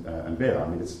Jens and Vera. I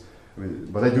mean,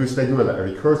 what they do is they do a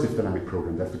recursive dynamic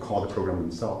program. They have to call the program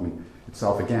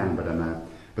itself again, but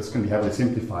it's going to be heavily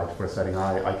simplified for a setting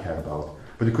I care about.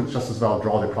 But you could just as well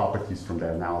draw the properties from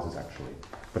their analysis, actually.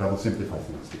 But I will simplify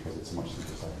things because it's a much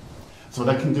simpler setting. So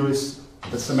what I can do is,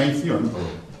 that's the main theorem, or we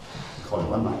call it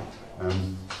lemma.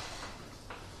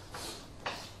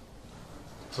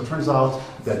 So it turns out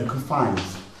that you can find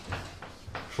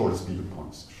shortest Beagle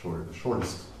points, the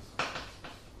shortest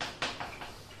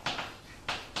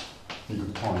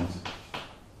Beagle point.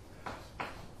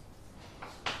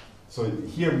 So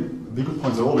here, Beagle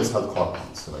points are always Held-Karp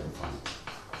points that I can find.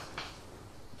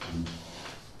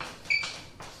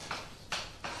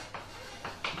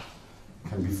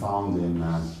 Can be found in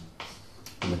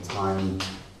a time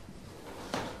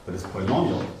that is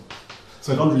polynomial.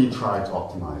 So I don't really try to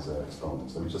optimize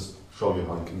experiments. Let me just show you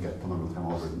how you can get polynomial time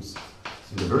algorithms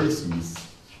in the vertices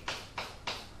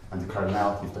and the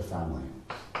cardinality of the family.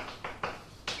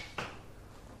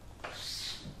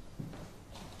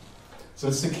 So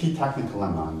it's the key technical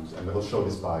lemma, and I will show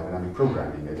this by dynamic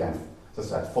programming again.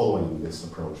 As I said, following this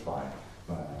approach by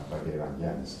Karger and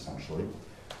Jens, essentially,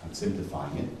 and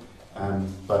simplifying it.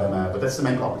 But that's the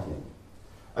main property.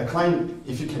 I claim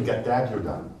if you can get that, you're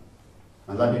done.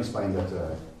 And let me explain that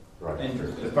right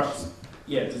after.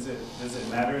 Yeah, does it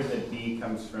matter that B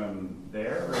comes from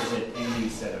there, or is it any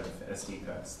set of SD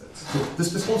cuts?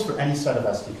 This holds for any set of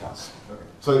SD cuts. Okay.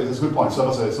 So it's a good point. So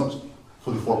it's not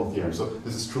fully formal theorem. So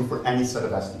this is true for any set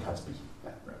of SD cuts B.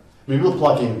 Yeah. Right. We will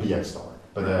plug in BX star,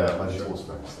 but it holds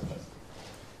for any set of SD.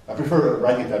 I prefer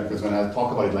writing it down because when I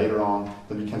talk about it later on,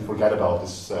 then we can forget about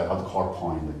this Held-Karp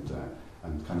point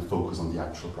and kind of focus on the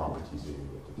actual properties that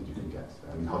you can get.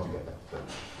 I mean, how to get that.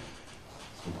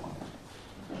 Good point.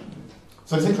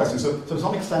 So it's interesting. So to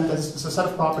some extent, there's a set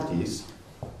of properties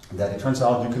that it turns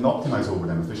out you can optimize over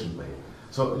them efficiently.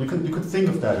 So you could think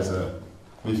of that as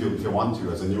if you want to,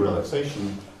 as a new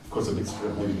relaxation. Of course, maybe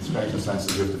the expansion sense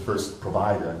is you have to first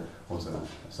provide a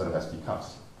set of SD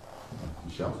cuts.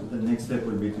 Michel? So the next step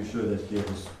would be to show that there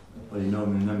is a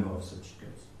polynomial number of such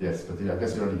cuts. Yes, but I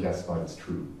guess you already guessed why it's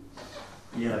true.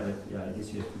 Yeah, but I guess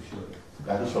you have to show it. I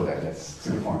will show that, yes. It's a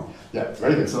good point. Yeah,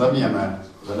 very good. So let me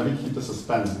keep the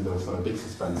suspense, in those sort of big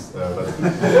suspense. So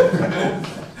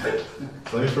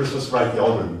let me first just write the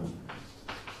algorithm.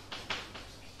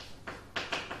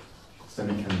 So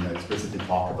then we can explicitly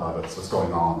talk about what's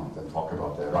going on, and then talk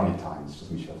about the running times,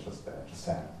 just Michel just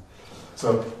said.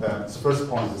 So the first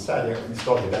point is that we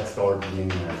start with that star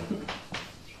being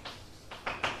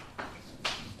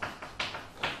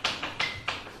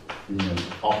an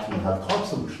optimal Held-Karp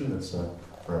solution. That's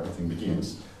where everything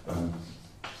begins.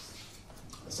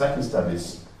 The second step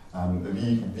is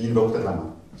we invoke the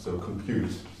lemma. So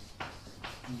compute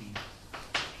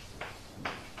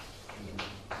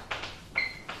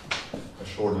the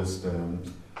shortest,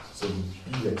 so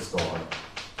BX star.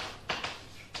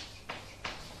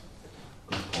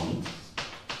 Good point.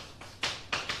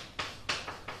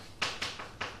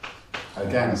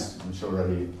 Again, as we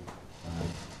already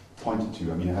pointed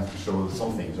to, I mean, I have to show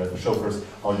some things, right? To show first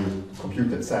how you compute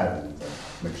that set and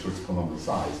make sure it's polynomial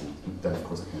size, and then of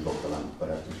course I can invoke the lemma, but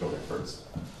I have to show that first.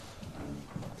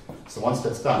 So once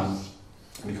that's done,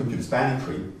 we compute the spanning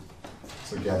tree.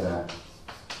 So get a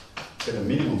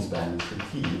minimum spanning tree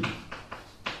T,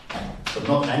 but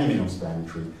not any minimum spanning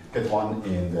tree. Get one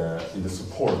in the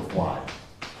support of Y.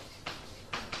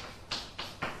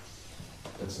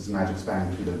 That's this magic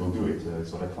spanning tree that will do it.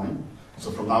 That's what I claim. So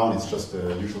from now on, it's just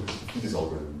the usual Christofides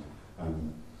algorithm.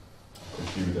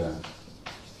 Compute the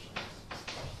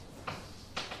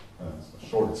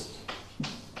shortest.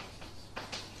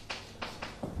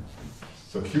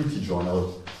 So QT join,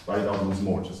 I'll write it out once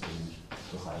more just to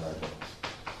highlight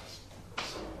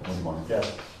what you want to get.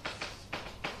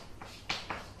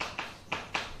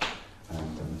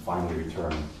 And then finally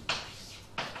return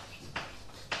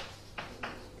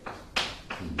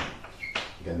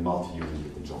again multi-unit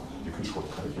with the join. You can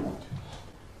shortcut if you want to.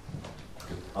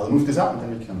 Good. I'll move this up and then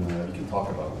we can talk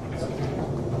about it. So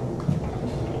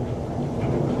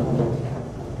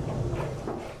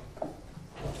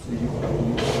you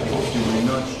will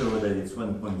not show that it's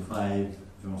 1.5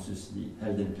 versus the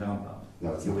Held-Karp.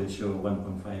 No, it's you not. will show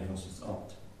 1.5 versus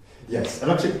opt. Yes,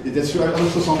 and actually, I will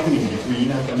show something in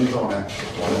between. I mean, I want to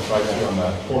try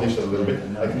to polish it a little bit.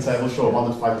 I can say I will show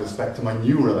 1.5 with respect to my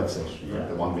new relaxation, Yeah. right?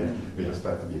 The one with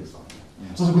respect to the example.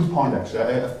 Yeah. So it's a good point, actually.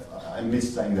 I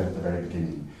missed saying that at the very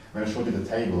beginning. When I showed you the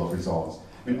table of results,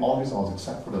 I mean, all results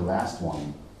except for the last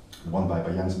one, the one by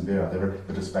Jens and Vera, they were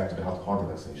with respect to the Held-Karp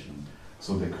relaxation.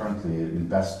 So they're currently in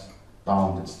best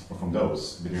bound from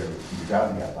those, with the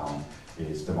gravity gap bound,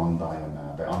 is the one by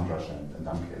Andras and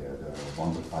Danke, the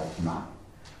 1.5 map.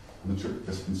 I'm not sure,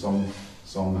 there's been some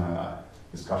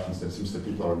discussions that it seems that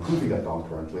people are improving that down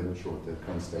currently. I'm not sure what the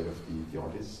current state of the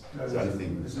art is. Is there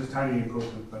anything? This is a tiny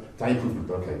improvement, but Tiny improvement,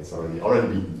 okay, it's already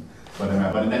beaten. But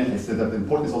in any case, the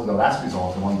important is also the last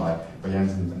result, the one by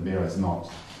Jens and Vera, is not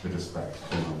with respect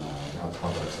to the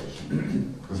Held-Karp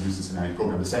relaxation. Because this is in any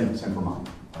program, the same for mine.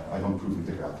 I don't prove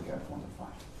integrality gap 1.5.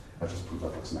 I just prove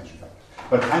approximation factor.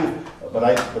 But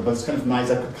it's kind of nice.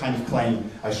 I could kind of claim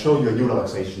I show you a new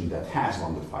relaxation that has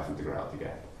 1.5 integrality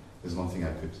gap. There's one thing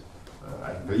I could,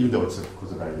 even though it's of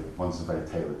course one's very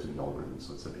tailored to the algorithm,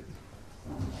 so it's a bit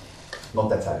not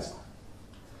that satisfying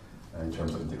in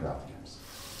terms of integrality gaps.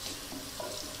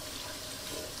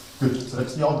 Good. So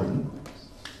that's the algorithm.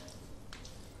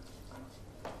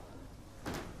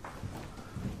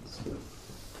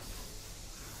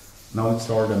 Now let's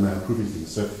start proving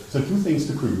things. So two things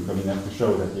to prove. I mean, I have to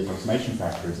show that the approximation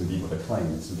factor is indeed what I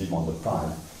claim. It's indeed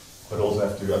 1.5. But also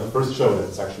have to first show that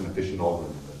it's actually an efficient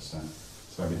algorithm. So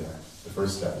maybe the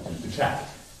first step to check.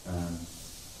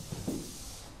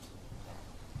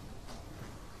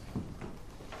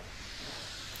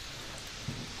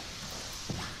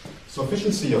 So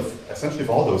efficiency of essentially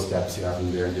all those steps you have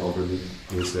in there in the algorithm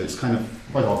is kind of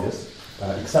quite obvious.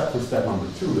 Except for step number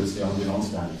 2, is the only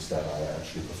non-standard step I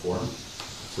actually perform.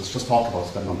 So let's just talk about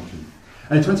step number 2.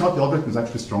 And it turns out the algorithm is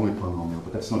actually strongly polynomial,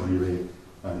 but that's not really,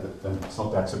 it's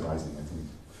not that surprising, I think.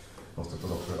 Most of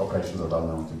the operations are well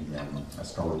known to be a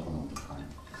strongly polynomial kind.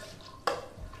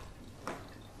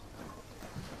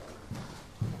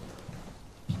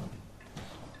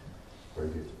 Very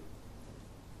good.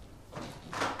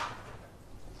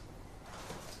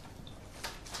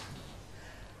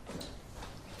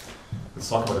 Let's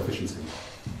talk about efficiency.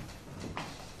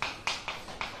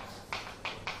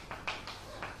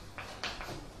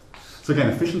 So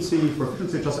again, for efficiency,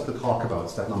 I just have to talk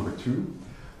about step number 2.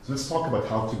 So let's talk about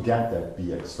how to get that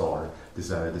Bx star,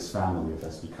 this family of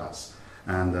SB cuts.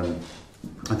 And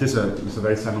this is a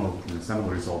very seminal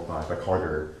result by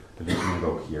Karger that we can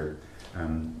invoke here,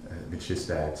 which is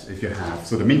that if you have,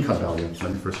 so the min cut value,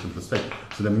 let me first state,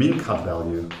 so the min cut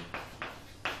value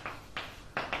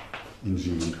in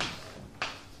G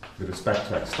with respect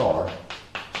to X star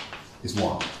is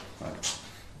 1, right?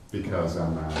 Because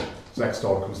so X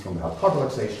star comes from the Held-Karp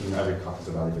relaxation, every cut is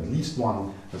a value of at least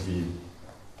 1, as we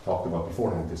talked about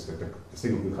beforehand, the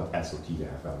singleton cut S or T they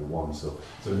have value 1, so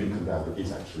the min cut value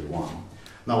is actually 1.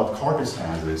 Now what Karger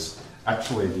has is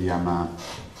actually the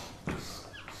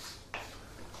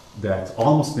that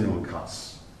almost minimum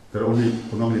cuts. There are only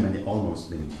many almost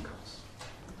minimum cuts.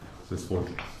 So this follows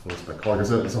by Karger.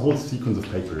 There's a whole sequence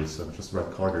of papers. I've just read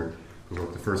Karger, who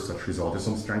wrote the first such result. There's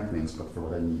some strengthenings, but for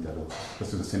what I need, I will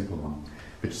just do the simple one,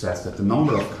 which says that the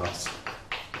number of cuts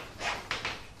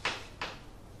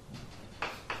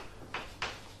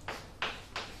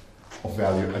of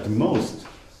value at most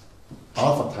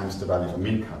alpha times the value of a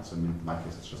min cut. So in my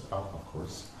case, it's just alpha, of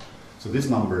course. So this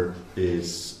number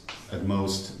is at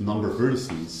most number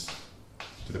vertices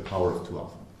to the power of 2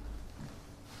 alpha.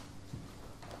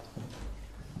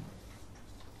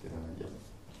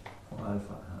 For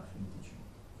alpha half integer.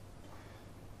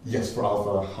 Yes, for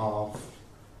alpha half.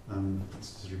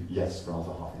 Yes, for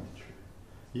alpha half integer.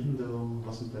 Even though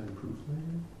wasn't that improved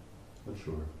later? Not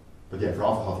sure. But yeah, for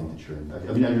alpha half integer.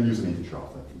 I mean, I will use an integer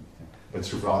alpha. I think. Yeah. But it's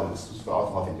true for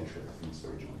alpha half integer. I think it's the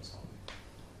original result.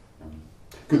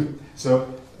 Good. So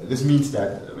this means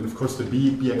that, and of course, the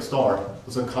Bx star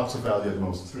also cuts a value at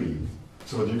most 3.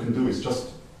 So what you can do is just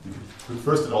you can put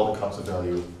first at all the cuts of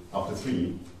value up to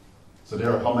 3. So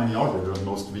there are, how many are there? There are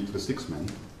most weak to the 6 men.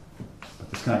 But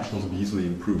this can actually also be easily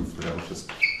improved. But I will just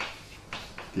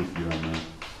give you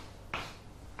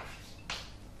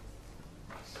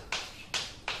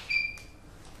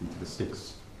into the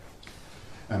 6.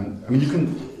 I mean,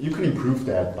 you can improve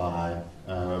that by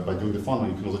doing the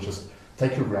following. You can also just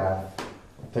take your graph,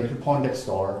 take your point X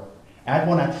star, add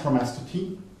 1 edge from S to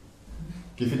T,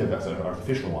 give it an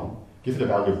artificial one, give it a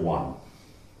value of 1.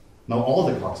 Now all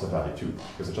the cuts are value 2,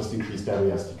 because I just increased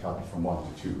every ST cut from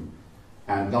 1 to 2.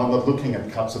 And now I'm not looking at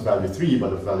cuts of value 3,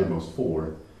 but of value most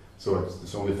 4. So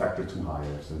it's only a factor 2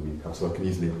 higher, so, so I can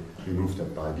easily remove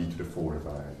that by V to the 4 if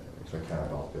I care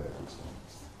about the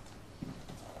exponents.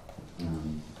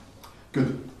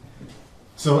 Good.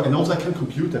 So, and also I can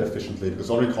compute that efficiently, because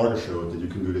already Karger showed that you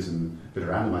can do this with a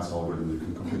randomized algorithm. You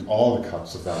can compute all the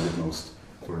cuts of value most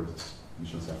for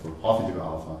half integral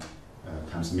alpha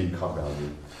times min cut value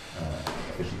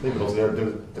efficiently, but also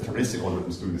the deterministic algorithm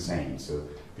is doing the same. So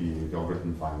the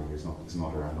algorithm finally is not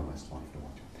a randomized one if you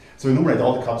want to. So enumerate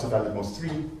all the cuts of value most 3,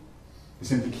 You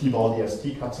simply keep all the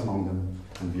ST cuts among them,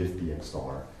 and V of Bx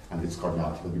star, and its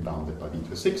cardinality will be bounded by V to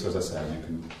the 6. As I said, you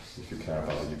can, if you care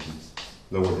about it, you can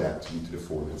lower that to V to the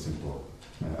 4 with a simple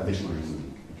additional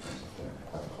reasoning in terms of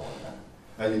how to call it that.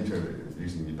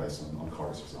 Reasoning based on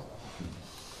Karger's result.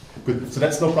 Good, so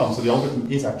that's no problem. So the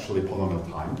algorithm is actually polynomial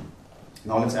time.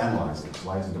 Now let's analyze it.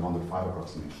 Why is it a 1.5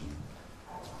 approximation?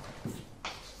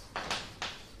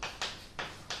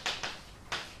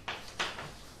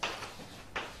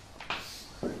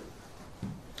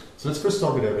 So let's first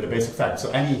start with a basic fact.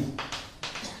 So any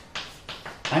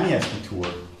ST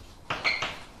tour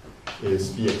is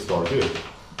Bx star good.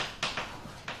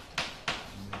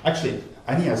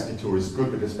 Any ST tour is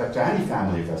good with respect to any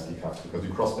family of ST cuts because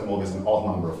you cross them always an odd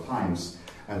number of times,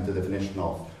 and the definition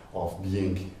of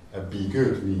being B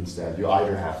good means that you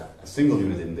either have a single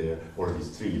unit in there or at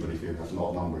least 3, but if you have an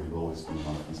odd number, you will always be in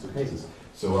one of these two cases.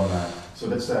 So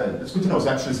that's good to know. So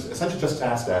actually, essentially just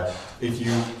ask that if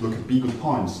you look at B good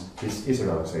points, this is a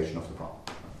relaxation of the problem.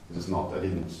 This is not, I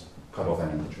didn't cut off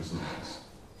any integers in this.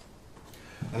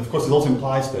 And of course, it also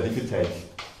implies that if you take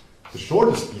the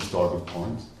shortest B star good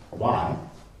point, y,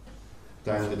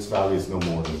 then its value is no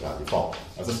more than the value of all.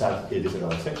 As I said, it is a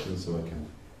relaxation, so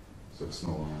it's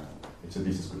no, it's at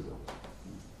least as good though.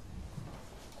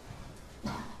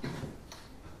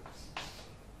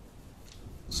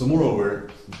 So moreover,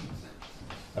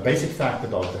 a basic fact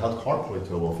about the Held-Karp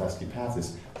polytope of ST path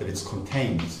is that it's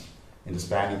contained in the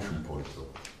spanning tree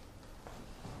polytope.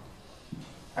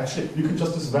 Actually, you could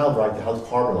just as well write the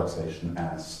Held-Karp relaxation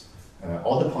as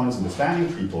all the points in the spanning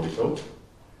tree polytope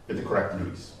with the correct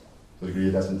degrees. So degree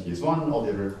of ST is 1, all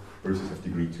the other verses have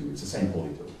degree 2. It's the same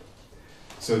polytope.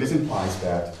 So this implies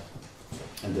that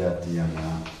if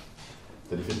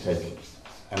you take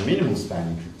a minimal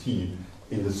spanning tree T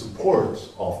in the support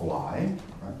of Y,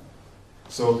 right?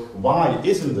 So Y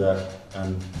is in the,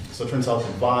 so it turns out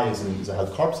that Y is a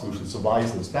Held-Karp solution, so Y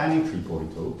is in the spanning tree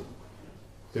polytope.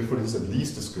 Therefore, it is at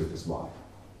least as good as Y.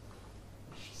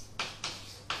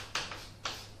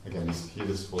 Again, here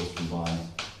this falls from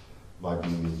Y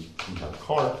being in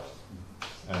Held-Karp,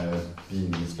 being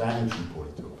in the spanning tree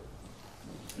polytope.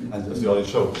 And as we already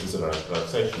showed, this is a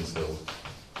relaxation, so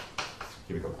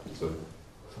here we go. So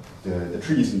the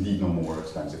tree is indeed no more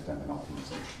expensive than an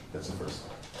optimization. That's the first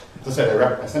step. As I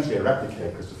said, essentially I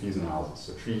replicate Christofides analysis.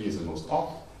 So tree is the most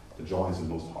opt, the join is the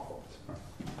most half opt. Right?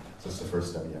 So that's the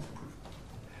first step we have to prove.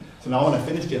 So now I want to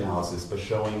finish the analysis by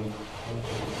showing.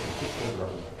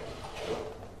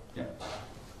 Yeah.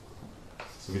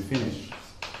 So we finish.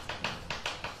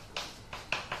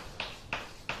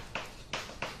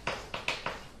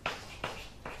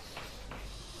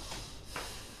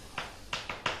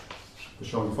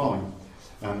 Showing the following,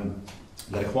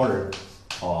 that a quarter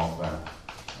of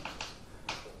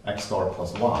x star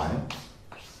plus y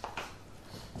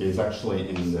is actually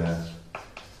in the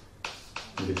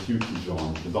QT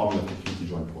joint, the dominant of the QT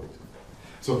joint point.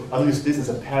 So I'll use this as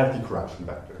a parity correction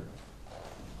vector.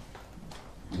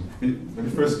 Let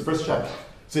me first check.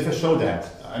 So if I show that,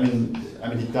 I mean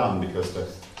it done because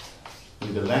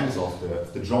the length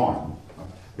of the join,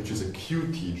 which is a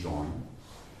QT join,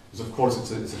 is of course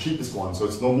it's the cheapest one, so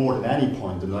it's no more than any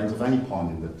point, the length of any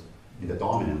point in the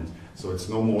dominant. So it's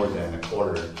no more than a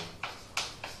quarter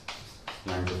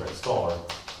length of x star,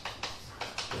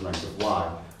 the length of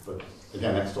y. But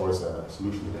again, x star is a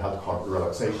solution to the Held-Karp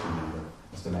relaxation. And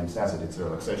as the name says it, it's a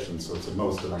relaxation, so it's at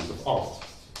most the length of alt.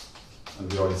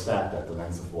 And we already said that the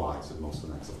length of y is at most the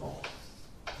length of alt.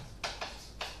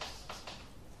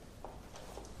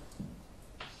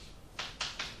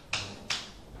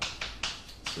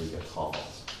 So we get half alt.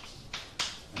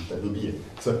 And that will be it.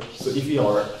 So if we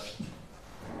are,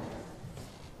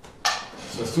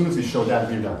 so as soon as we show that,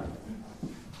 we're done.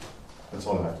 That's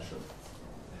all I have to show.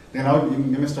 Then now you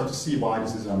may start to see why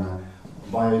this is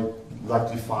why I like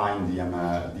to define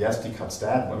the ST cut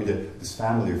stat. I mean this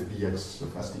family of BX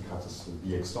of ST cuts as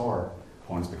BX star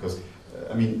points, because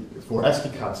for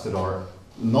ST cuts that are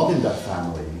not in that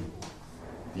family,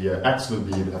 the X will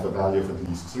be have a value of at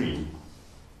least 3.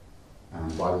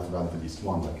 And Y with a value of at least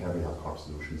 1, like every Held-Karp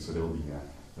solution, so there will be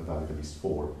a value of at least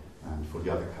 4. And for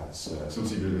the other cuts, so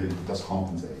it does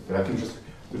compensate. But I can just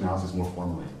do analysis more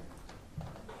formally.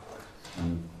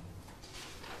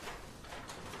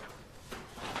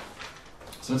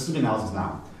 So let's do the analysis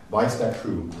now. Why is that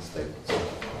true, the statement? So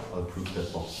I'll prove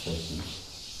that box statement.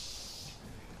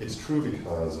 It's true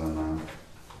because,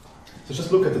 so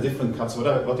just look at the different cuts. What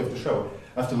you have to show,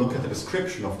 I have to look at the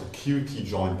description of the QT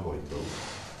joint polytope.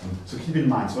 So keep in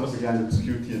mind, so what is again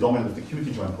the dominant of the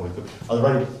QT joint polytope? I'll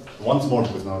write it once more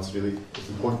because now it's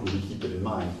important that we keep it in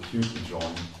mind. QT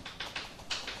joint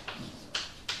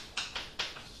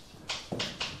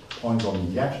points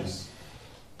on the edges,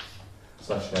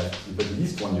 such that you put at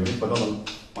least one unit, but not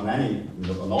on any,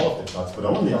 on all of the cuts, but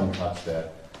only on cuts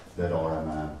that are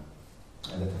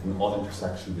that have an odd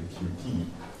intersection with QT.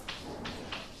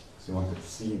 So you want the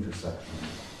C intersection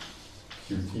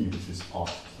QT, which is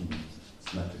odd T,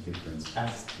 symmetric difference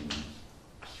ST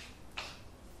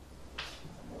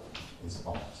is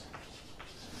odd.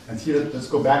 And here, let's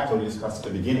go back to what we discussed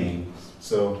at the beginning.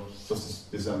 So this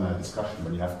is a discussion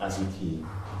when you have S and T,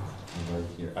 and right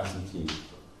here, S and T,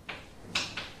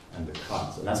 and the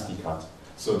cut, an ST cut.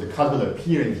 So the cut will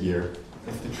appear in here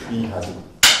if the tree has an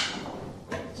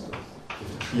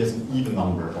even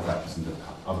number of edges in the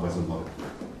cut, otherwise it will not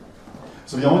appear.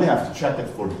 So we only have to check it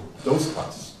for those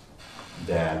cuts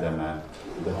that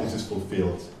this is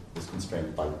fulfilled, is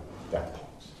constrained by that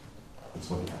point. That's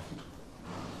what we have to do.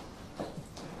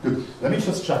 Good. Let me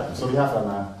just check them. So we have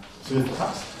so we have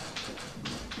cuts.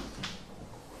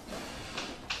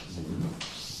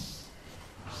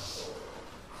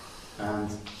 And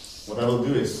what I will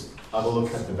do is I will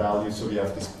look at the value. So we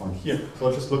have this point here. So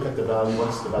I'll just look at the value. What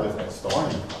is the value of x star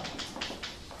in the cut?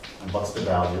 And what's the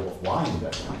value of y in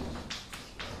that cut?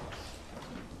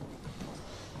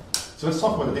 So let's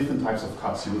talk about the different types of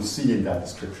cuts you will see in that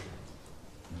description.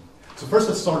 So first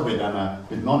let's start with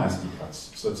non-ST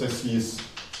cuts. So it says C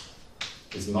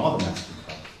is not an ST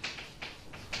cut.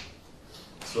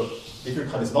 So if your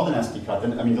cut is not an ST cut,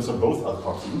 then those are both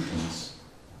Held-Karp solutions.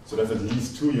 So that's at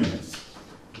least 2 units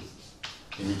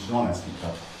in each non-ST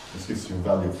cut. This gives you a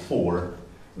value of 4,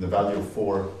 and the value of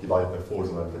 4 divided by 4 is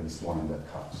at least 1 in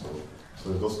that cut. So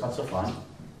those cuts are fine.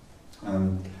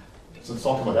 So let's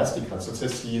talk about ST cuts. So it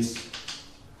says C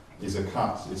is a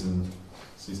cut, C is an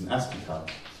ST cut,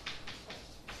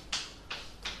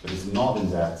 but it's not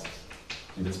in that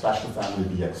special family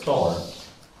Bx star.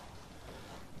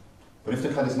 But if the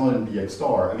cut is not in Bx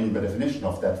star, by definition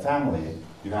of that family,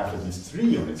 you have at least 3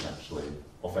 units actually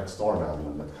of x star value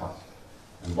in that cut.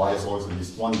 And y is always at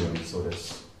least 1 unit, so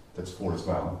that's 4 as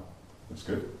well. That's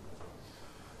good.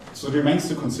 So it remains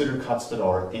to consider cuts that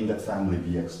are in that family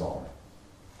Bx star.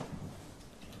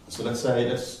 So let's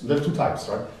say there are 2 types,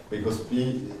 right? Because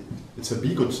it's a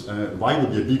B good, y will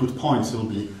be a B good point, so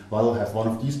y will have one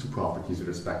of these 2 properties with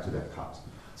respect to that cut.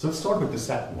 So let's start with the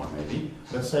second one, maybe.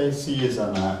 Let's say C is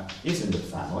in the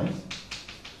family,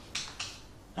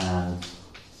 and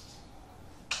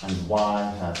y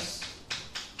has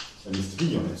at least 3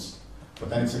 units. But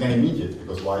then it's again immediate,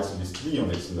 because y is at least 3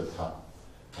 units in the cut,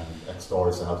 and x star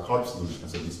is a Held-Karp solution,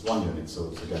 it's at least 1 unit, so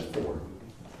it's again 4.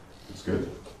 It's good.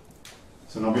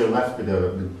 So now we are left with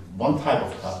one type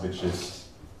of cut, which is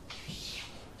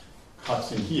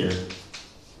cuts in here,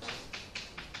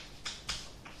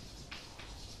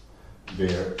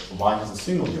 where y has a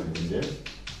single unit in there,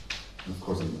 and of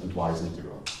course, and y is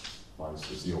integral. Y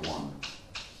is 0, 1.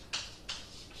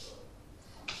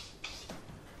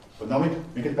 But now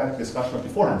we get back to the discussion of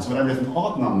beforehand. So whenever there's an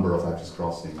odd number of edges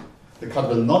crossing, the cut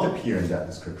will not appear in that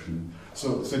description.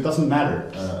 So it doesn't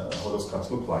matter how those cuts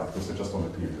look like, because they just don't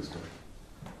appear in the description.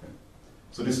 Okay.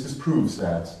 So this proves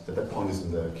that point is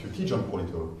in the QT joint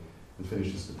polytope and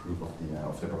finishes the proof of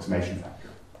the approximation factor.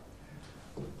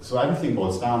 So everything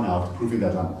boils down now to proving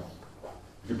that lemma.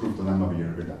 If you prove the lemma,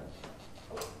 we're done.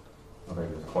 Okay,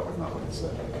 there's quite enough, but it's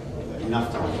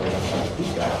enough time for us to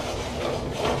prove that.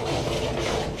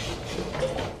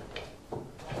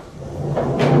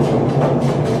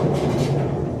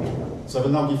 So I will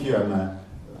now give you a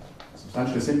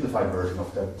substantially simplified version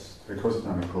of that recursive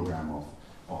dynamic program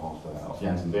of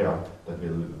Jens and Vera that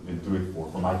will do it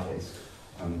for my case.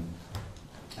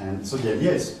 And so the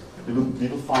idea is we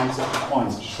will find such a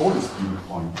point, the shortest Beagle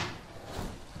point.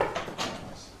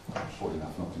 Short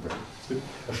enough, not too big.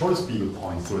 The shortest Beagle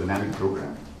point through a dynamic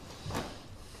program.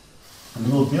 And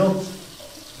we will build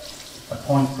a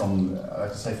point from,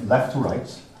 let's say, from left to right,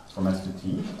 from S to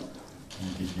T.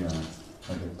 I'll give you a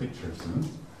picture soon.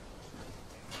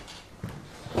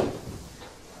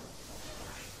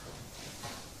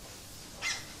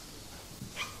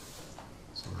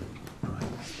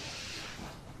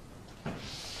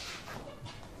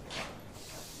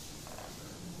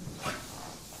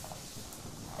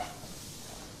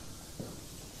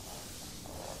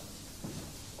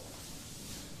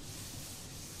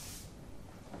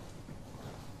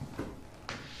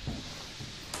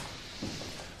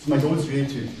 So my goal is really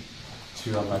to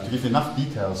give enough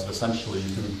details, but essentially you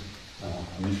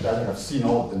should either have seen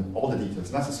all the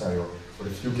details necessary, or a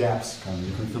few gaps,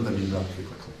 you can fill them in relatively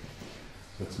quickly.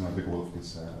 That's the goal of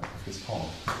this talk.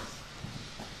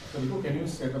 So Rico, can you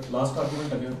set up last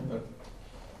argument again?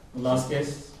 The last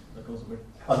case, that was a bit...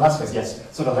 Last case, yes.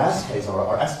 So the last case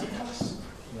are ST cuts.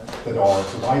 that are,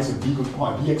 so y is a b good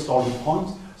point, b XOR good point.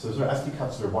 So those are SD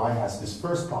cuts where y has this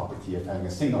first property of having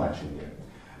a single edge in there.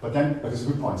 But then, but it's a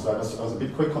good point, so I was a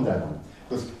bit quick on that one.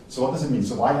 So what does it mean?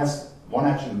 So y has one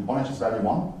edge is value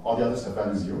 1, all the others have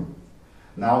value 0.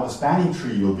 Now the spanning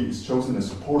tree is chosen as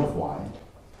support of y,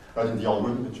 right, in the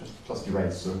algorithm, it just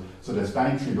erased. So the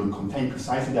spanning tree will contain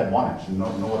precisely that one edge and no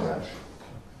other edge.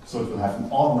 So it will have an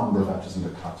odd number of edges in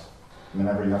the cut. And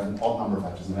whenever you have an odd number of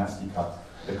edges in an SD cut,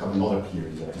 they cut another appear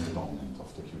in the dominant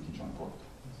of the QT joint port.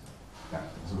 Yeah,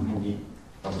 so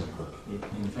that was quick.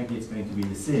 In fact, it's going to be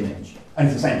the same edge. And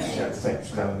it's the same, yeah, it's the same.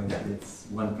 So Yeah. it's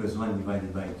 1 plus 1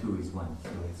 divided by 2 is 1. So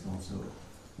it's also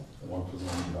 1 plus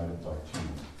 1 divided by 2.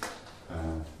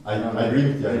 I agree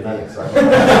with the idea.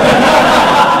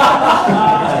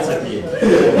 that's okay.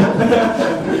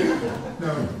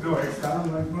 No, external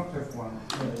might not have 1.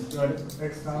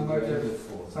 External might have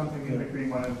something in between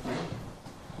 1 and 3.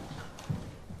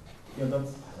 Yeah,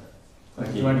 that's.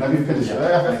 Okay. Let me finish.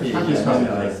 Okay, I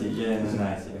see. Yeah, no,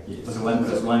 I see. Okay. So 1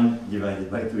 plus 1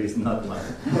 divided by 2 is not 1. Not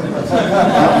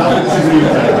disagree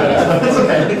with that. It's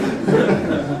okay.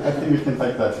 I think we can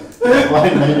take that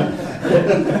line maybe.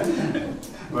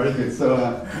 Very good. So,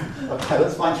 okay,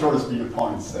 let's find shortest BX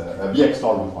points, BX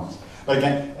tolerant points. But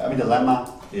again, I mean, the lemma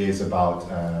is about,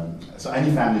 so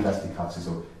any family of SD cuts,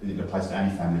 so it applies to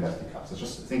any family of SD cuts. So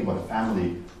just think about a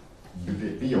family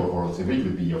B or it's a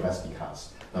regular B of SD cuts.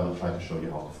 I will try to show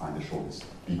you how to find the shortest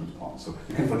B good point. So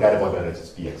you can forget about whether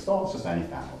it's BX or it's just any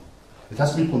family. It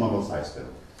has to be polynomial size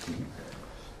though.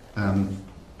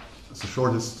 It's the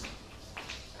shortest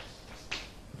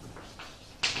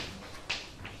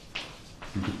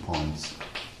B good points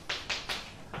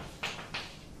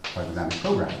by dynamic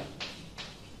program.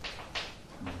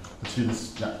 Let's do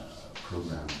this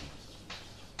program.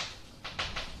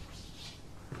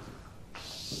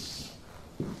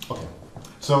 Okay.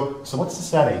 So what's the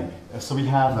setting? So we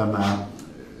have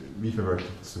we revert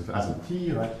as a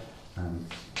t, right?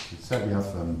 We said we have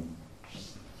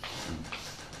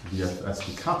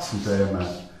SD cuts, and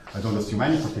I don't assume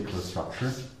any particular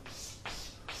structure.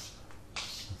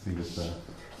 I think it's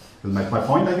will make my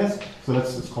point, I guess. So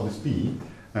let's call this B.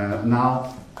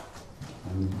 Now,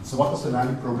 so what does the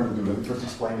dynamic program do? Let me first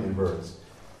explain it in words.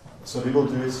 So we will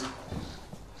do is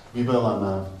we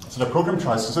will so the program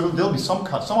tries. So there'll be some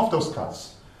cuts. Some of those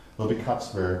cuts will be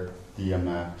cuts where the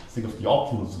think of the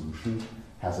optimal solution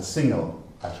has a single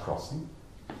edge crossing,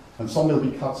 and some will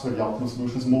be cuts where the optimal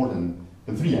solution is more than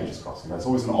 3 edges crossing. Right? It's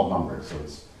always an odd number, so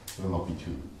it will not be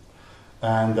 2.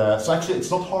 And so actually,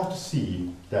 it's not hard to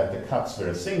see that the cuts where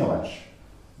a single edge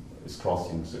is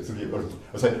crossing, so or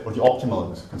the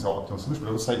optimal, you can say optimal solution,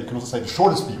 but you can also say the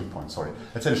shortest B good point. Sorry,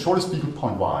 let's say the shortest B good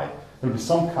point Y. There will be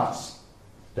some cuts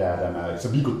that it's a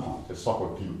B good point. Let's talk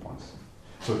about B good points.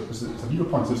 So it's a B good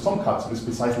point. So there's some cuts, and it's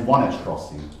precisely one edge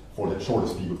crossing for the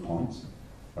shortest B good point.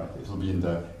 Right? It will be in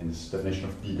this definition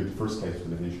of B good, the first case of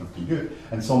the definition of B good,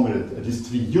 and somewhere at least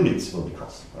 3 units will be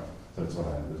crossing. Right? So that's what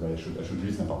I should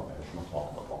reason about that. I should not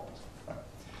talk about optics. Right?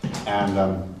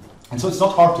 And so it's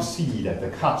not hard to see that the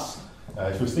cuts,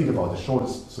 if you think about the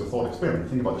shortest, so thought experiment,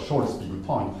 think about the shortest B good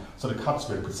point, so the cuts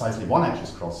where precisely one edge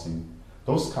is crossing,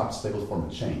 those cuts, they will form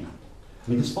a chain. I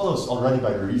mean, this follows already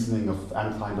by the reasoning of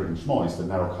Kleinberg and Shmoys that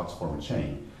narrow cuts form a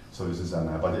chain. So this is,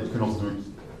 but it can also do it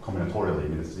combinatorially. I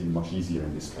mean, it's even much easier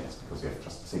in this case because you have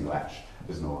just a single edge.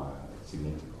 There's no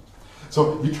single integral.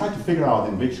 So we try to figure out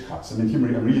in which cuts. I mean, here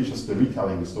I'm really just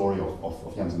retelling the story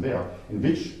of Jens and Vera. In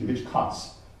which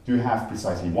cuts do you have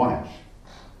precisely one edge?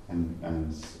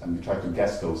 And we try to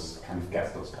guess those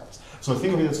cuts. So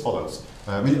think of it as follows.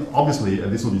 I mean, obviously,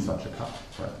 this will be such a cut,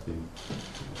 right?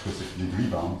 Because if you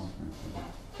rebound,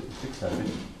 fix that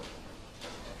in.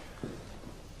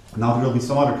 Now there will be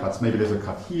some other cuts. Maybe there's a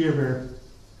cut here where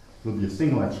there will be a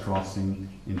single edge crossing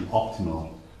in the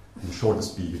optimal, in the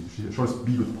shortest B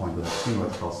good point with a single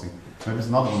edge crossing. Maybe there's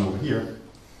another one over here.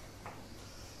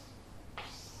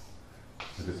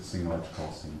 There's a single edge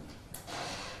crossing.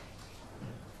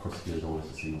 Of course, there's always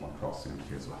a single one crossing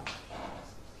here as well.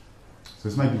 So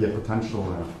this might be a potential,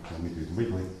 let me do it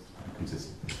wiggly, to be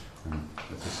consistent.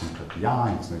 Let's assume that the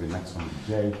I, and maybe the next one is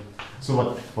J. So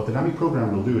what the dynamic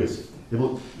program will do is, it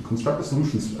will construct the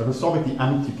solutions, it will start with the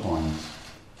empty point,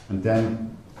 and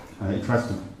then it tries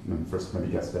to first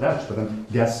maybe guess that edge, but then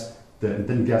guess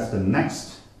the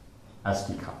next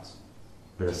SD cut,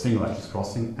 where a single edge is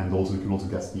crossing, and also you can also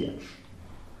guess the edge.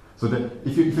 So that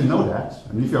if you know that,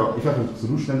 I mean, if you have a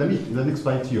solution, and let me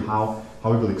explain to you how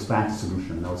we will expand the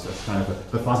solution. Now it's kind of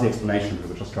a fuzzy explanation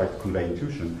because I just tried to convey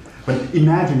intuition. But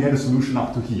imagine you had a solution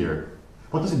up to here.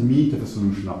 What does it mean to have a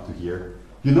solution up to here?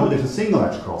 You know there's a single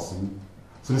edge crossing,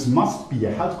 So this must be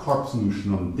a Held-Karp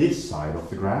solution on this side of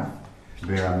the graph,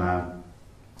 where I'm,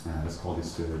 let's call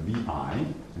this Vi,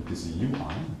 and this is Ui,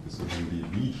 this will be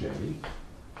Vj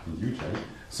and Uj.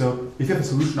 So if you have a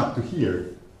solution up to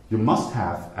here, you must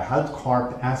have a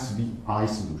Held-Karp as Vi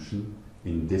solution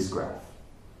in this graph.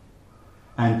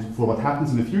 And for what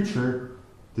happens in the future,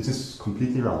 this is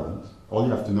completely irrelevant. All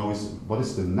you have to know is what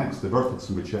is the vertex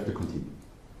in which you have to continue.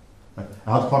 Right?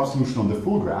 A Held-Karp solution on the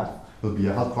full graph will be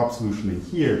a Held-Karp solution in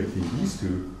here between these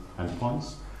two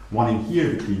endpoints, one in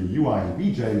here between Ui and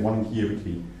Vj, and one in here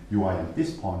between Ui and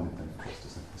this point, and then of course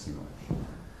there's a single edge.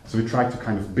 So we try to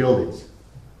kind of build it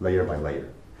layer by layer.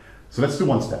 So let's do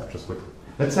one step, just quickly.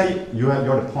 Let's say you're at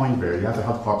a point where you have a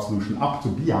Held-Karp solution up to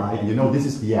Bi, and you know this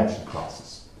is the edge it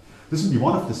crosses. This would be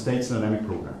one of the states in a dynamic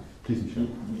program. Please, Michel.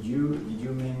 Did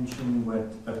you mention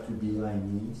what up to Bi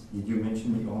means? Did you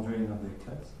mention the ordering of the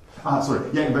cuts? Sorry.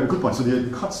 Yeah, very good point. So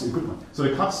the cuts, good point. So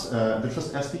the cuts, they're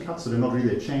just SD cuts, so they're not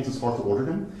really a change. It's hard to order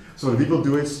them. So what we will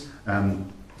do is,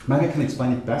 maybe I can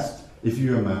explain it best. If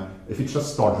you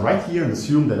just start right here and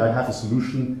assume that I have a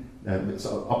solution,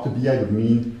 so up to Bi would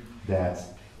mean that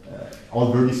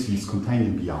all vertices contained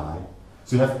in Bi.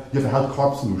 So you have a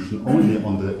Held-Karp solution only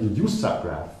on the induced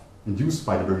subgraph, induced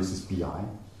by the vertices Bi,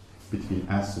 between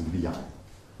S and Vi.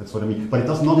 That's what I mean. But it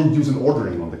does not induce an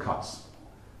ordering on the cuts.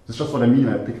 That's just what I mean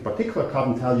when I pick a particular cut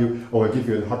and tell you, oh, I give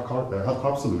you a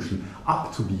Held-Karp solution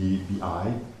up to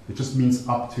Bi. It just means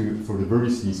up to for the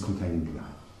vertices containing Bi.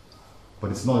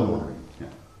 But it's not an ordering. Yeah,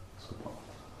 that's a good point.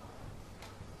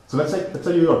 So let's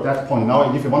say you're at that point. Now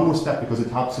I give you one more step because it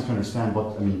helps you to understand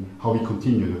how we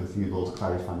continue. I think it will also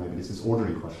clarify maybe this is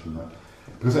ordering question.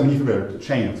 Because if you were to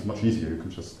chain, it's much easier. You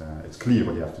can just it's clear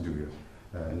what you have to do here,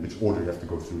 in which order you have to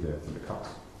go through the cuts.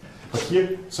 But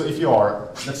here, so if you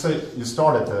are, let's say you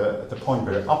start at the point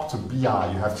where up to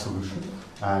Bi you have a solution,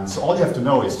 and so all you have to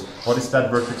know is what is that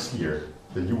vertex here,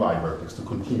 the Ui vertex, to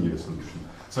continue the solution.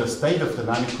 So a state of the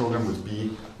dynamic program would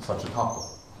be such a tuple.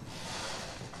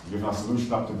 You have a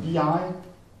solution up to Bi,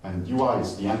 and Ui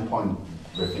is the endpoint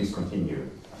where things continue.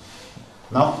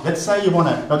 Now, let's say you want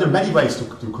to, now there are many ways to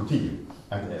continue.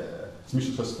 And as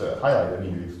Michel just highlighted,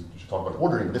 we should talk about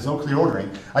ordering, but there's no clear ordering.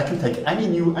 I can take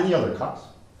any other cut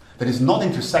that is not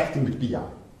intersecting with Bi.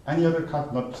 Any other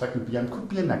cut not intersecting with Bi could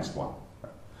be a next one.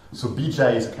 So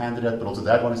Bj is a candidate, but also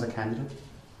that one is a candidate.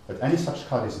 But any such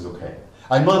cut is okay.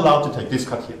 I'm not allowed to take this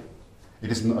cut here.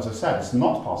 It is, as I said, it's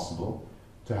not possible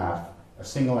to have a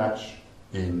single edge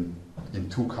in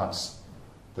two cuts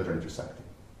that are intersecting.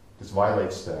 This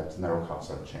violates the narrow cuts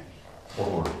are changed,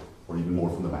 or even more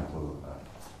fundamental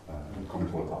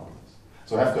combinatorial properties.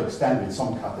 So I have to extend with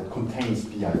some cut that contains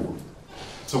Bi fully.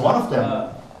 So one of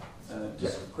them.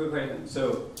 Just a quick question.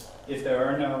 So if there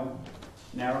are no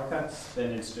narrow cuts,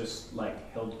 then it's just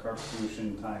like Held-Karp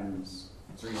solution times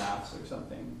 3/2 or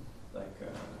something. Like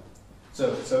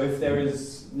so if there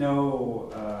is no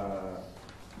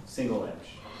single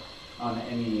edge on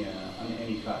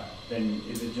any cut, then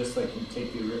is it just like you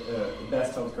take the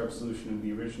best Held-Karp solution of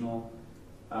the original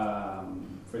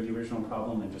for the original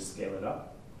problem and just scale it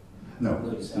up? No.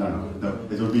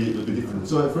 It will be different.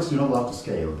 So at first you're not allowed to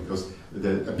scale because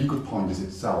a big good point is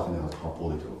itself in the Held-Karp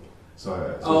polytope. So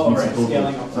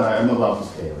scaling up. So I'm not allowed to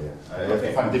scale. Yeah, I have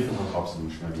to find a different Held-Karp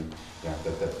solution.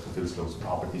 That fulfills those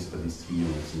properties for these 3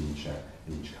 units in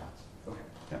each cut. Okay.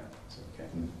 Yeah. So, okay.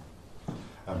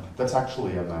 That's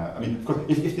actually, if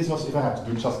I have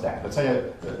to do just that, let's say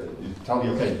you tell me,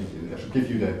 okay, I should give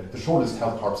you the shortest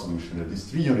Held-Karp solution. There are these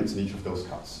 3 units in each of those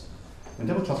cuts. And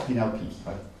that would just be an LP,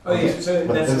 right? Oh yeah, so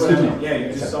that's what I mean. Yeah,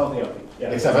 you just solve the LP. Yeah,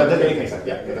 exactly.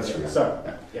 Yeah, that's true. Sorry.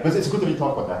 Yeah. But it's good that we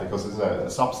talk about that because it's a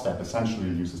sub-step essentially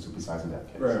uses to precise in that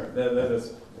case. Right. That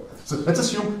is. So let's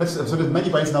assume, so there's many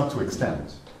ways now to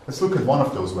extend. Let's look at one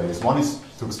of those ways. One is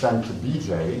to extend to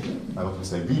Bj, I want to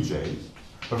say Vj,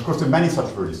 but of course there are many such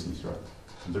vertices, right?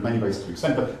 And there are many ways to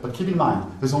extend, but keep in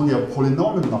mind, there's only a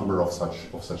polynomial number of such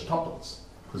tuples,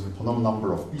 because there's a polynomial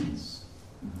number of Bs,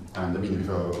 and we have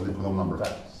only a polynomial number of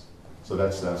Fs. So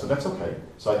that's okay.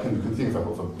 So I can think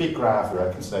of a big graph where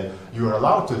I can say you are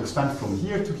allowed to extend from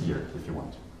here to here if you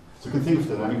want to. So you can think of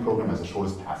the dynamic program as the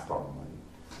shortest path problem.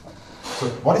 So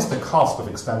what is the cost of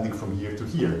extending from here to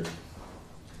here?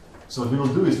 So what we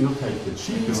will do is we'll take the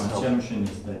cheapest. Your assumption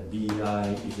is that Bi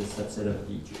is a subset of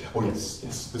Bj. Oh yes.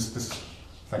 This.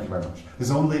 Thank you very much.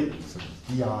 There's only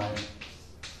Bi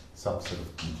subset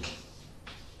of Bj.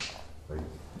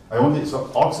 Right.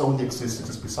 So arcs only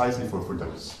exists precisely for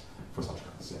those. For such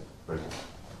cuts, yeah, very good.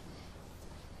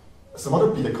 So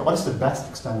what is the best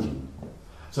extension?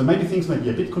 So maybe things may be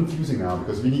a bit confusing now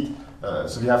because we need,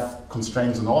 so we have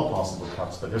constraints on all possible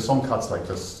cuts, but there's some cuts like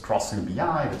this crossing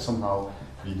Bi that somehow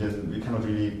we cannot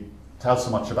really tell so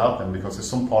much about them because there's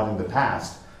some part in the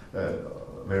past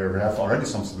where we have already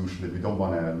some solution that we don't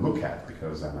want to look at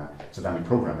because it's a dummy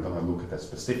program. We don't want to look at the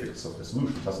specifics of the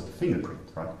solution, just at the fingerprint,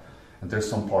 right? And there's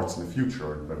some parts in the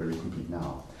future where we complete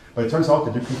now. But it turns out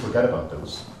that you can forget about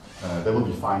those. They will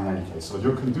be fine in any case. So what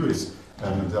you can do is,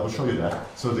 I will show you that.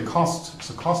 So the cost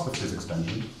of this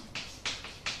extension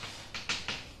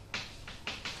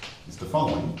is the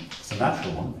following. It's a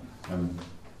natural one.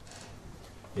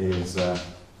 Is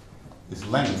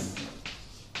length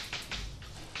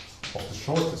of the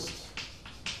shortest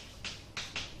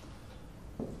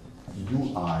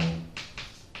UI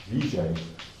Vj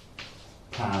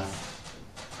path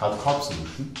Held-Karp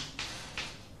solution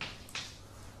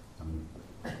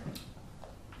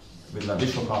with an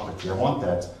additional property. I want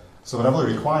that. So what I will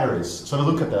require is, so I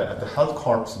look at the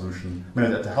Held-Karp solution,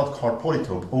 at the Held-Karp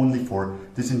polytope only for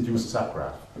this induced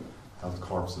subgraph.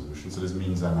 Held-Karp solution. So this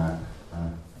means I'm a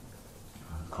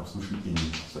Karp solution in.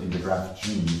 So in the graph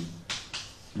G,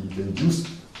 the induced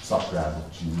subgraph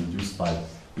of G induced by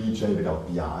Bj without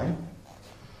Bi.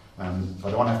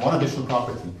 But I want to have one additional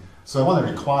property. So I want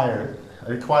to require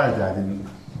that in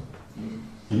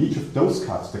each of those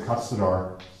cuts, the cuts that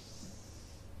are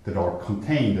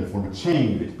contained, that form a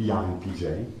chain with Bi and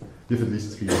Pj, you have at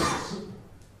least 3 edges.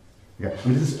 Okay. I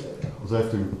mean, this is also I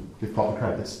have to give proper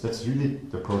credit. That's really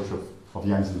the approach of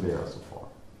Jens and Vera so far.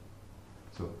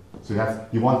 So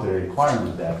you want the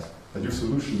requirement that your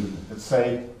solution, let's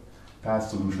say path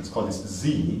solution, let's call this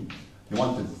Z. You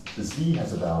want the Z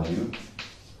has a value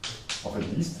of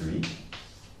at least 3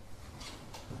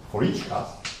 for each cut.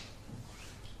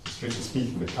 So strictly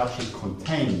speaking, the cut should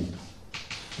contain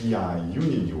Bi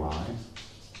union UI.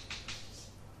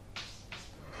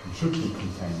 It should be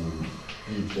containing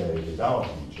Bj without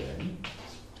Bj.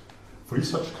 For each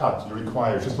such cut, you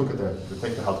require, just look at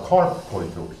take the Held-Karp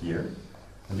polytope here,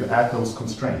 and you add those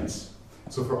constraints.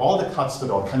 So for all the cuts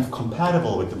that are kind of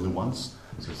compatible with the blue ones,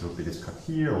 so this will be this cut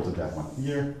here, also that one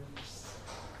here,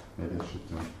 maybe I should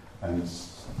do, and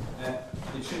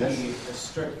it should yes? be a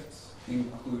strict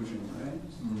inclusion, right?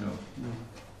 No.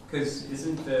 Because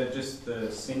isn't just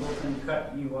the singleton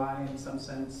cut UI in some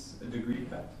sense a degree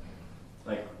cut?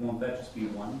 Like, won't that just be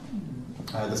 1?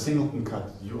 The singleton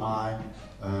cut UI.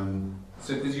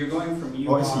 So because you're going from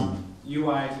UI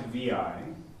to VI,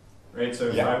 right? So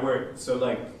if Yeah. I were, so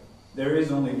like, there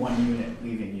is only 1 unit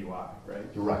leaving UI, right?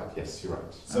 You're right. Yes, you're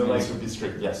right. So like, this would be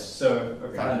strict. Yes. so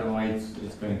okay. Otherwise,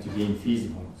 it's going to be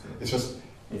infeasible. So It's just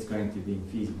it's going to be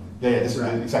infeasible. yeah. This is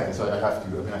exactly. So I have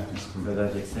to exclude But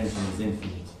that extension is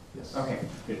infinite. Yes. Okay,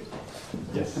 good.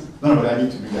 Yes. No, but I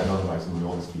need to do that. Otherwise, it will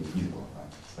always be feasible.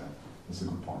 Right. So that's a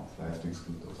good point. I have to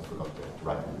exclude those. I forgot to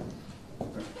write them.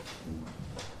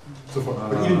 So for,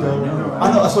 but even though no, you're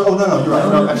right.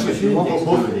 No, actually,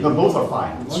 both are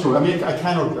fine. It's true. I mean,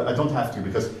 I don't have to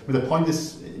because the point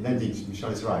is, indeed,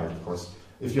 Michel is right. Of course,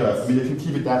 if you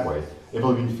keep it that way, it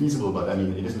will be feasible. But I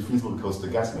mean, it isn't feasible because the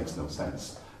guess makes no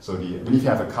sense. So if you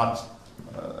have a cut,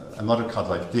 another cut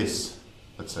like this,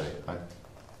 let's say, right,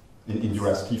 in your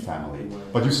SP family,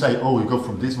 but you say, oh, you go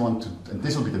from this one to, and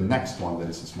this will be the next one that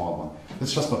is a small one.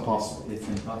 It's just not possible. It's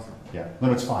impossible. Yeah,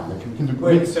 no, it's fine. You can do.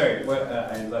 Wait, sorry. What?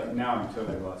 Now I'm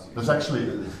totally lost. There's actually,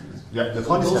 the So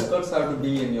point is those that, cuts have to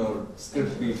be in your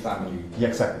script tree family. yeah,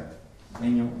 exactly.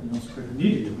 And you script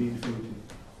Needed to be definitely.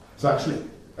 So actually,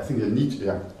 I think you need to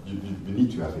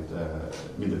have it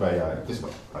the way this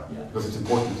way, right? Yeah. Because it's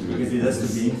important to. because it has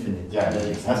to be infinite. Yeah, That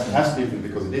it extension. has to be infinite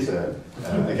because it is a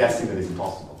guessing that is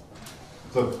impossible.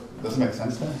 So does it make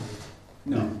sense then?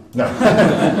 No. No.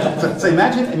 so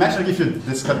imagine I give you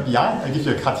this cut Bi, I give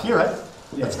you a cut here, right?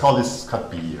 Yeah. Let's call this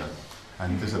cut B here,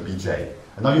 and this is a Bj.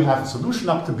 And now you have a solution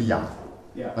up to Bi.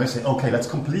 Yeah. Now you say, okay, let's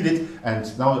complete it, and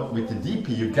now with the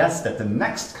DP you guess that the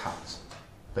next cut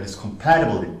that is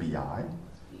compatible with Bi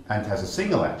and has a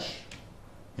single edge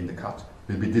in the cut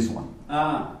will be this one.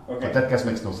 Ah, okay. But that guess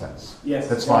makes no sense. Yes.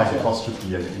 That's why gotcha. the cost should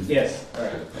be infinite. Yes. All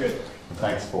right. Good.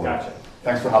 Thanks for Gotcha.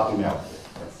 helping me out.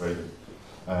 That's very good.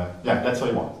 Yeah, that's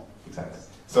what you want. Exactly.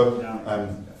 So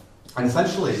and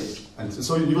essentially, and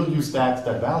so you will use that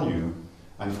value,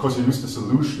 and of course you use the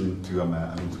solution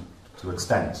to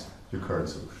extend your current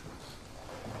solution.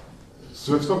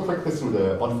 So let's go quickly through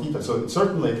the one theta. So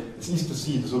certainly it's easy to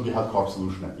see this will be a Held-Karp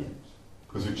solution at the end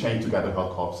because you chain together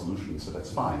Held-Karp solutions, so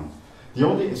that's fine. The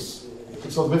only is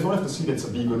so we don't have to see that it's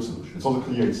a B-good solution. It's also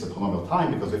clear it's a polynomial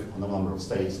time because we have a polynomial number of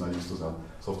states, and I use those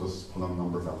solve those polynomial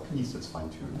number of LPs. That's fine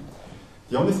too.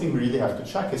 The only thing we really have to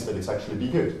check is that it's actually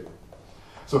B-good.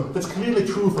 So that's clearly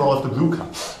true for all of the blue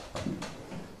cuts.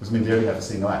 Because I mean, there you have a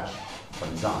single edge by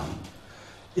design.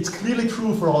 It's clearly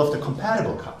true for all of the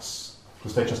compatible cuts.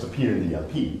 because they just appear in the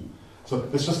LP. So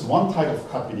there's just one type of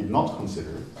cut we did not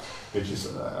consider, which is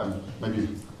maybe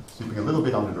sleeping a little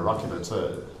bit under the rug, but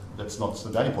that's not so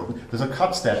that important. There's a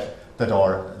cuts that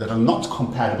are not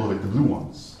compatible with the blue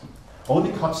ones.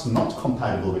 Only cuts not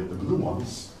compatible with the blue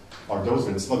ones are those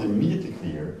where it's not immediately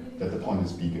clear that the point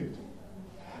is B good.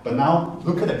 But now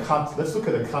look at a cut. Let's look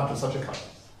at a cut of such a cut.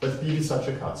 Let B be such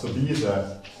a cut. So B is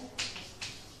a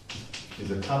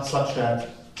cut such that,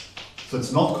 so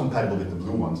it's not compatible with the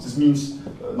blue ones. This means,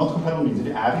 not compatible means if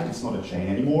you add it, it's not a chain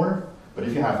anymore. But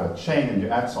if you have a chain and you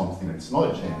add something and it's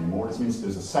not a chain anymore, this means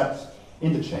there's a set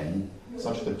in the chain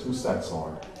such that two sets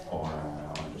are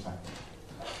intersecting.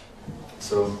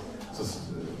 So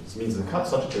this means the cut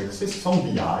such that there exists some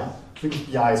BI. Think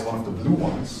of BI as one of the blue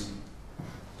ones,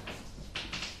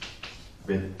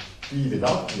 with B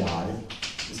without BI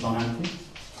is non-empty,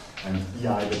 and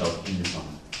BI without B is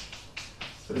non-empty.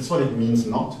 So that's what it means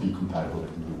not to be compatible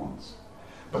with the blue ones.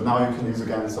 But now you can use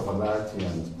again submodularity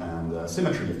and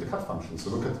symmetry of the cut function. So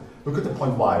look at the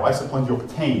point Y. Y is the point you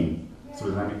obtain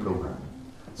through the dynamic program.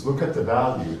 So look at the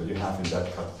value that you have in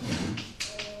that cut B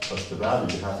plus the value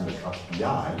you have in the cut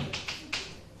BI,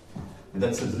 and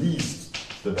that's at least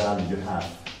the value you have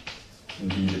in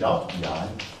B without BI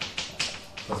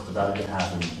plus the value you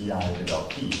have in BI without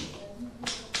B.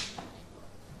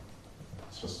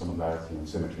 It's just similarity and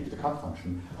symmetry of the cut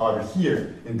function. However,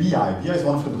 here in BI is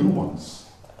one of the blue ones.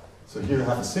 So here you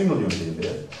have a single unit in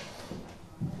there.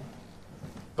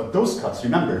 But those cuts,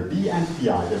 remember, B and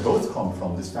BI, they both come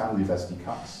from this family of SD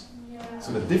cuts.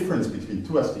 So the difference between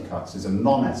two SD cuts is a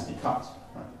non-SD cut.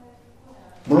 Right?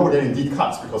 Moreover, they're indeed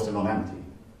cuts because they're non-empty.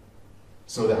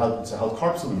 So it's a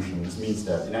Held-Karp solution. This means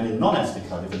that in any non-SD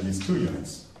cut, if it leaves two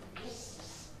units,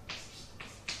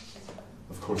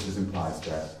 of course, this implies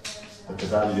that the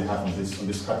value you have on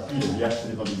this cut B that we actually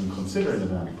did not even consider in the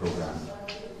dynamic program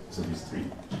is at least 3.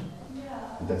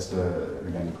 And that's the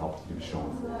remaining property to be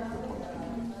shown for the point B.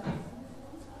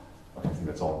 Okay, I think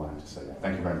that's all I wanted to say.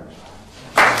 Thank you very much.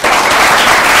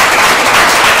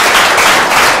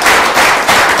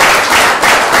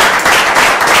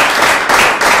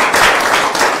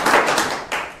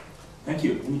 Thank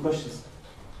you. Any questions?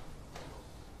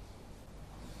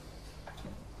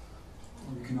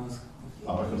 You can ask.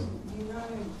 Okay. Do you know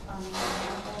an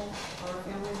example or a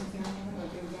family example of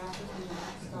deviates in the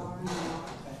X star and the Y?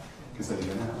 Can say it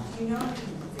again? Do you know an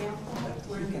example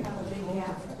where you have a big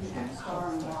gap between X star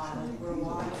and Y, where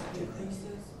Y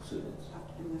increases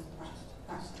in this practice?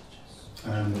 So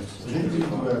maybe we do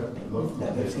a lot of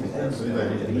things. So you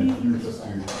just to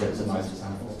get some nice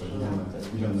examples, but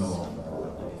we don't know all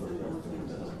that.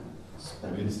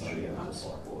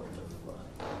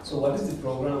 So what is the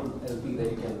program LP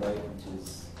that you can write which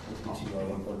is teaching you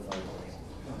 1.5?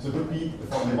 So it would be,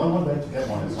 one way to get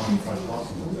one is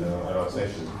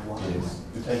 1.5-approximation is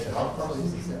to take the Held-Karp,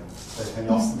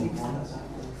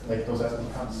 take those SD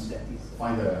cuts,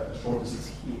 find the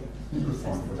shortest equal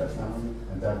point for that family,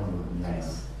 and that one will be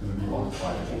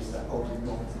 1.5 against that. So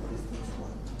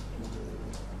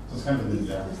it's kind of the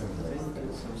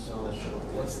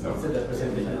What's the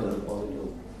representation of the polynomial?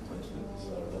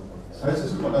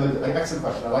 Excellent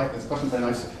question. I like this question very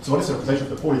nice. So what is the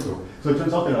representation of the polytope? So it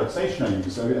turns out the relaxation I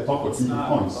use, I talk about 3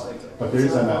 points, but there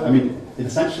is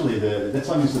essentially, that's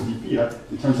why I use the DP, right?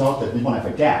 It turns out that we want to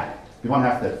have a gap. We want to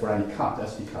have that for any cut,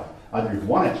 SD cut, either with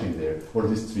one edge in there, or at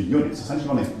least 3 units.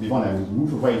 Essentially, we want to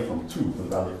move away from 2 for the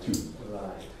value of 2.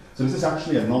 So this is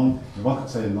actually one could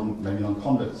say maybe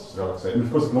non-convex relaxation. And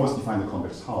of course, you can always define the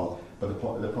convex hull, but the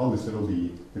problem is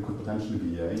there could potentially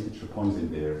be integer points in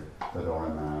there that are,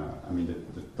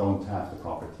 that don't have the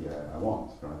property I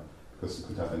want, right? Because you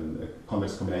could have a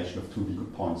convex combination of 2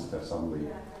 good points that have suddenly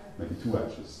maybe 2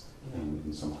 edges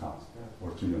in some cut,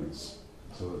 or 2 units.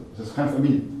 So it's kind of,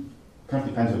 kind of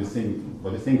depends what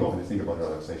you think of when you think about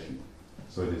relaxation.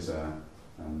 So it is,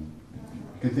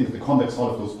 you can think of the convex hull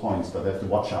of those points, but they have to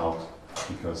watch out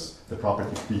because the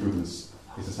property of p-goodness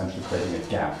is essentially creating a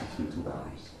gap between 2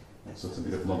 values. So it's a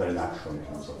bit of not very natural in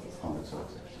terms of convex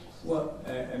relaxation. Well,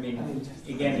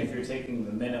 again, if you're taking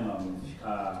the minimum,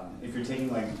 if you're taking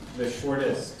like the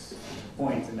shortest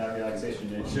point in that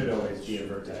relaxation, it should always be a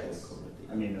vertex.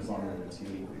 As long as it's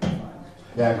uniquely defined.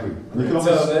 Yeah, I agree. You can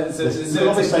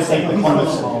always take the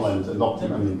convex hull and adopt I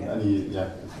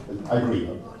agree.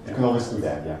 You can always do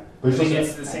that, yeah. But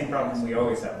it's the same problem we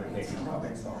always have with taking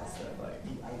convex hulls, that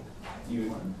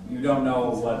you don't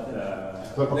know what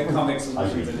the convex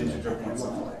solutions and integer points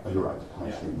look like. You're right.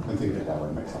 Actually, I think that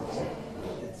would make sense.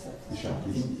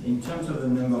 In terms of the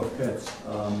number of cuts,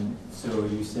 so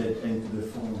you said n to the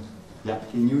 4. Yeah.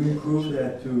 Can you improve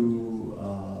that to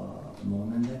more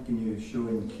than that? can you show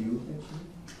in Q actually?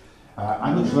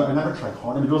 I'm not sure, I never tried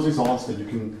hard. I mean, those results that you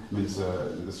can, I mean, it's,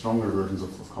 the stronger versions of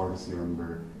Karger's theorem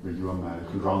where you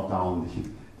can round down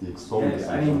the exponents.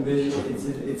 Yeah, I mean,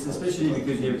 it's especially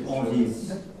because you have all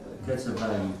these cuts of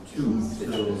value too.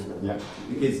 So, yeah.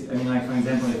 Because, I mean, like for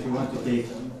example, if you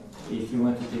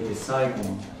want to take a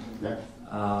cycle, yeah.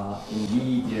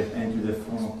 Indeed you have n to the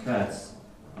 4 cuts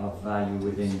of value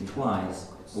within twice.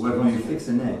 However, when you fix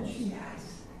an edge,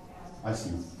 I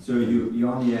see. so you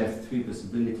only have 3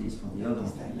 possibilities from the other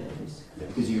 3 edges,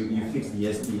 because you fix the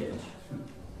SD edge.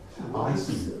 I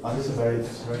see. That's a very good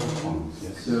point.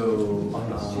 Yes.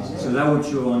 So that would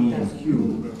show only in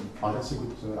Q. That's a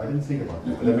good. I didn't think about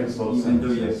that. But that makes a lot of sense. Even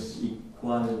though you have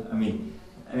equal,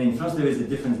 I mean, first there is a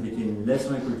difference between less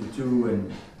or equal to 2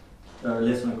 and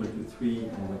less or equal to 3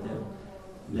 and whatever,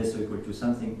 less or equal to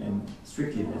something, and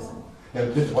strictly less than. Yeah,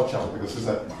 you have to watch out because this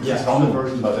is rounded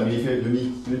version, but I mean, if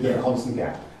you need a constant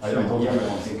gap. I don't have a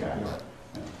constant gap. Yeah.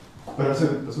 But that's a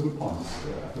good point. I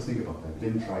have to think about that.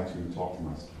 Didn't try to talk to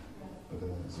myself, but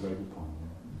it's a very good point.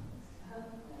 Yeah.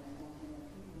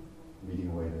 Reading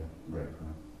away the break,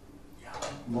 right? Yeah.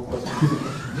 More questions?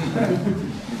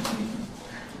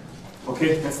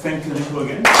 Okay, let's thank Rico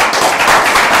again.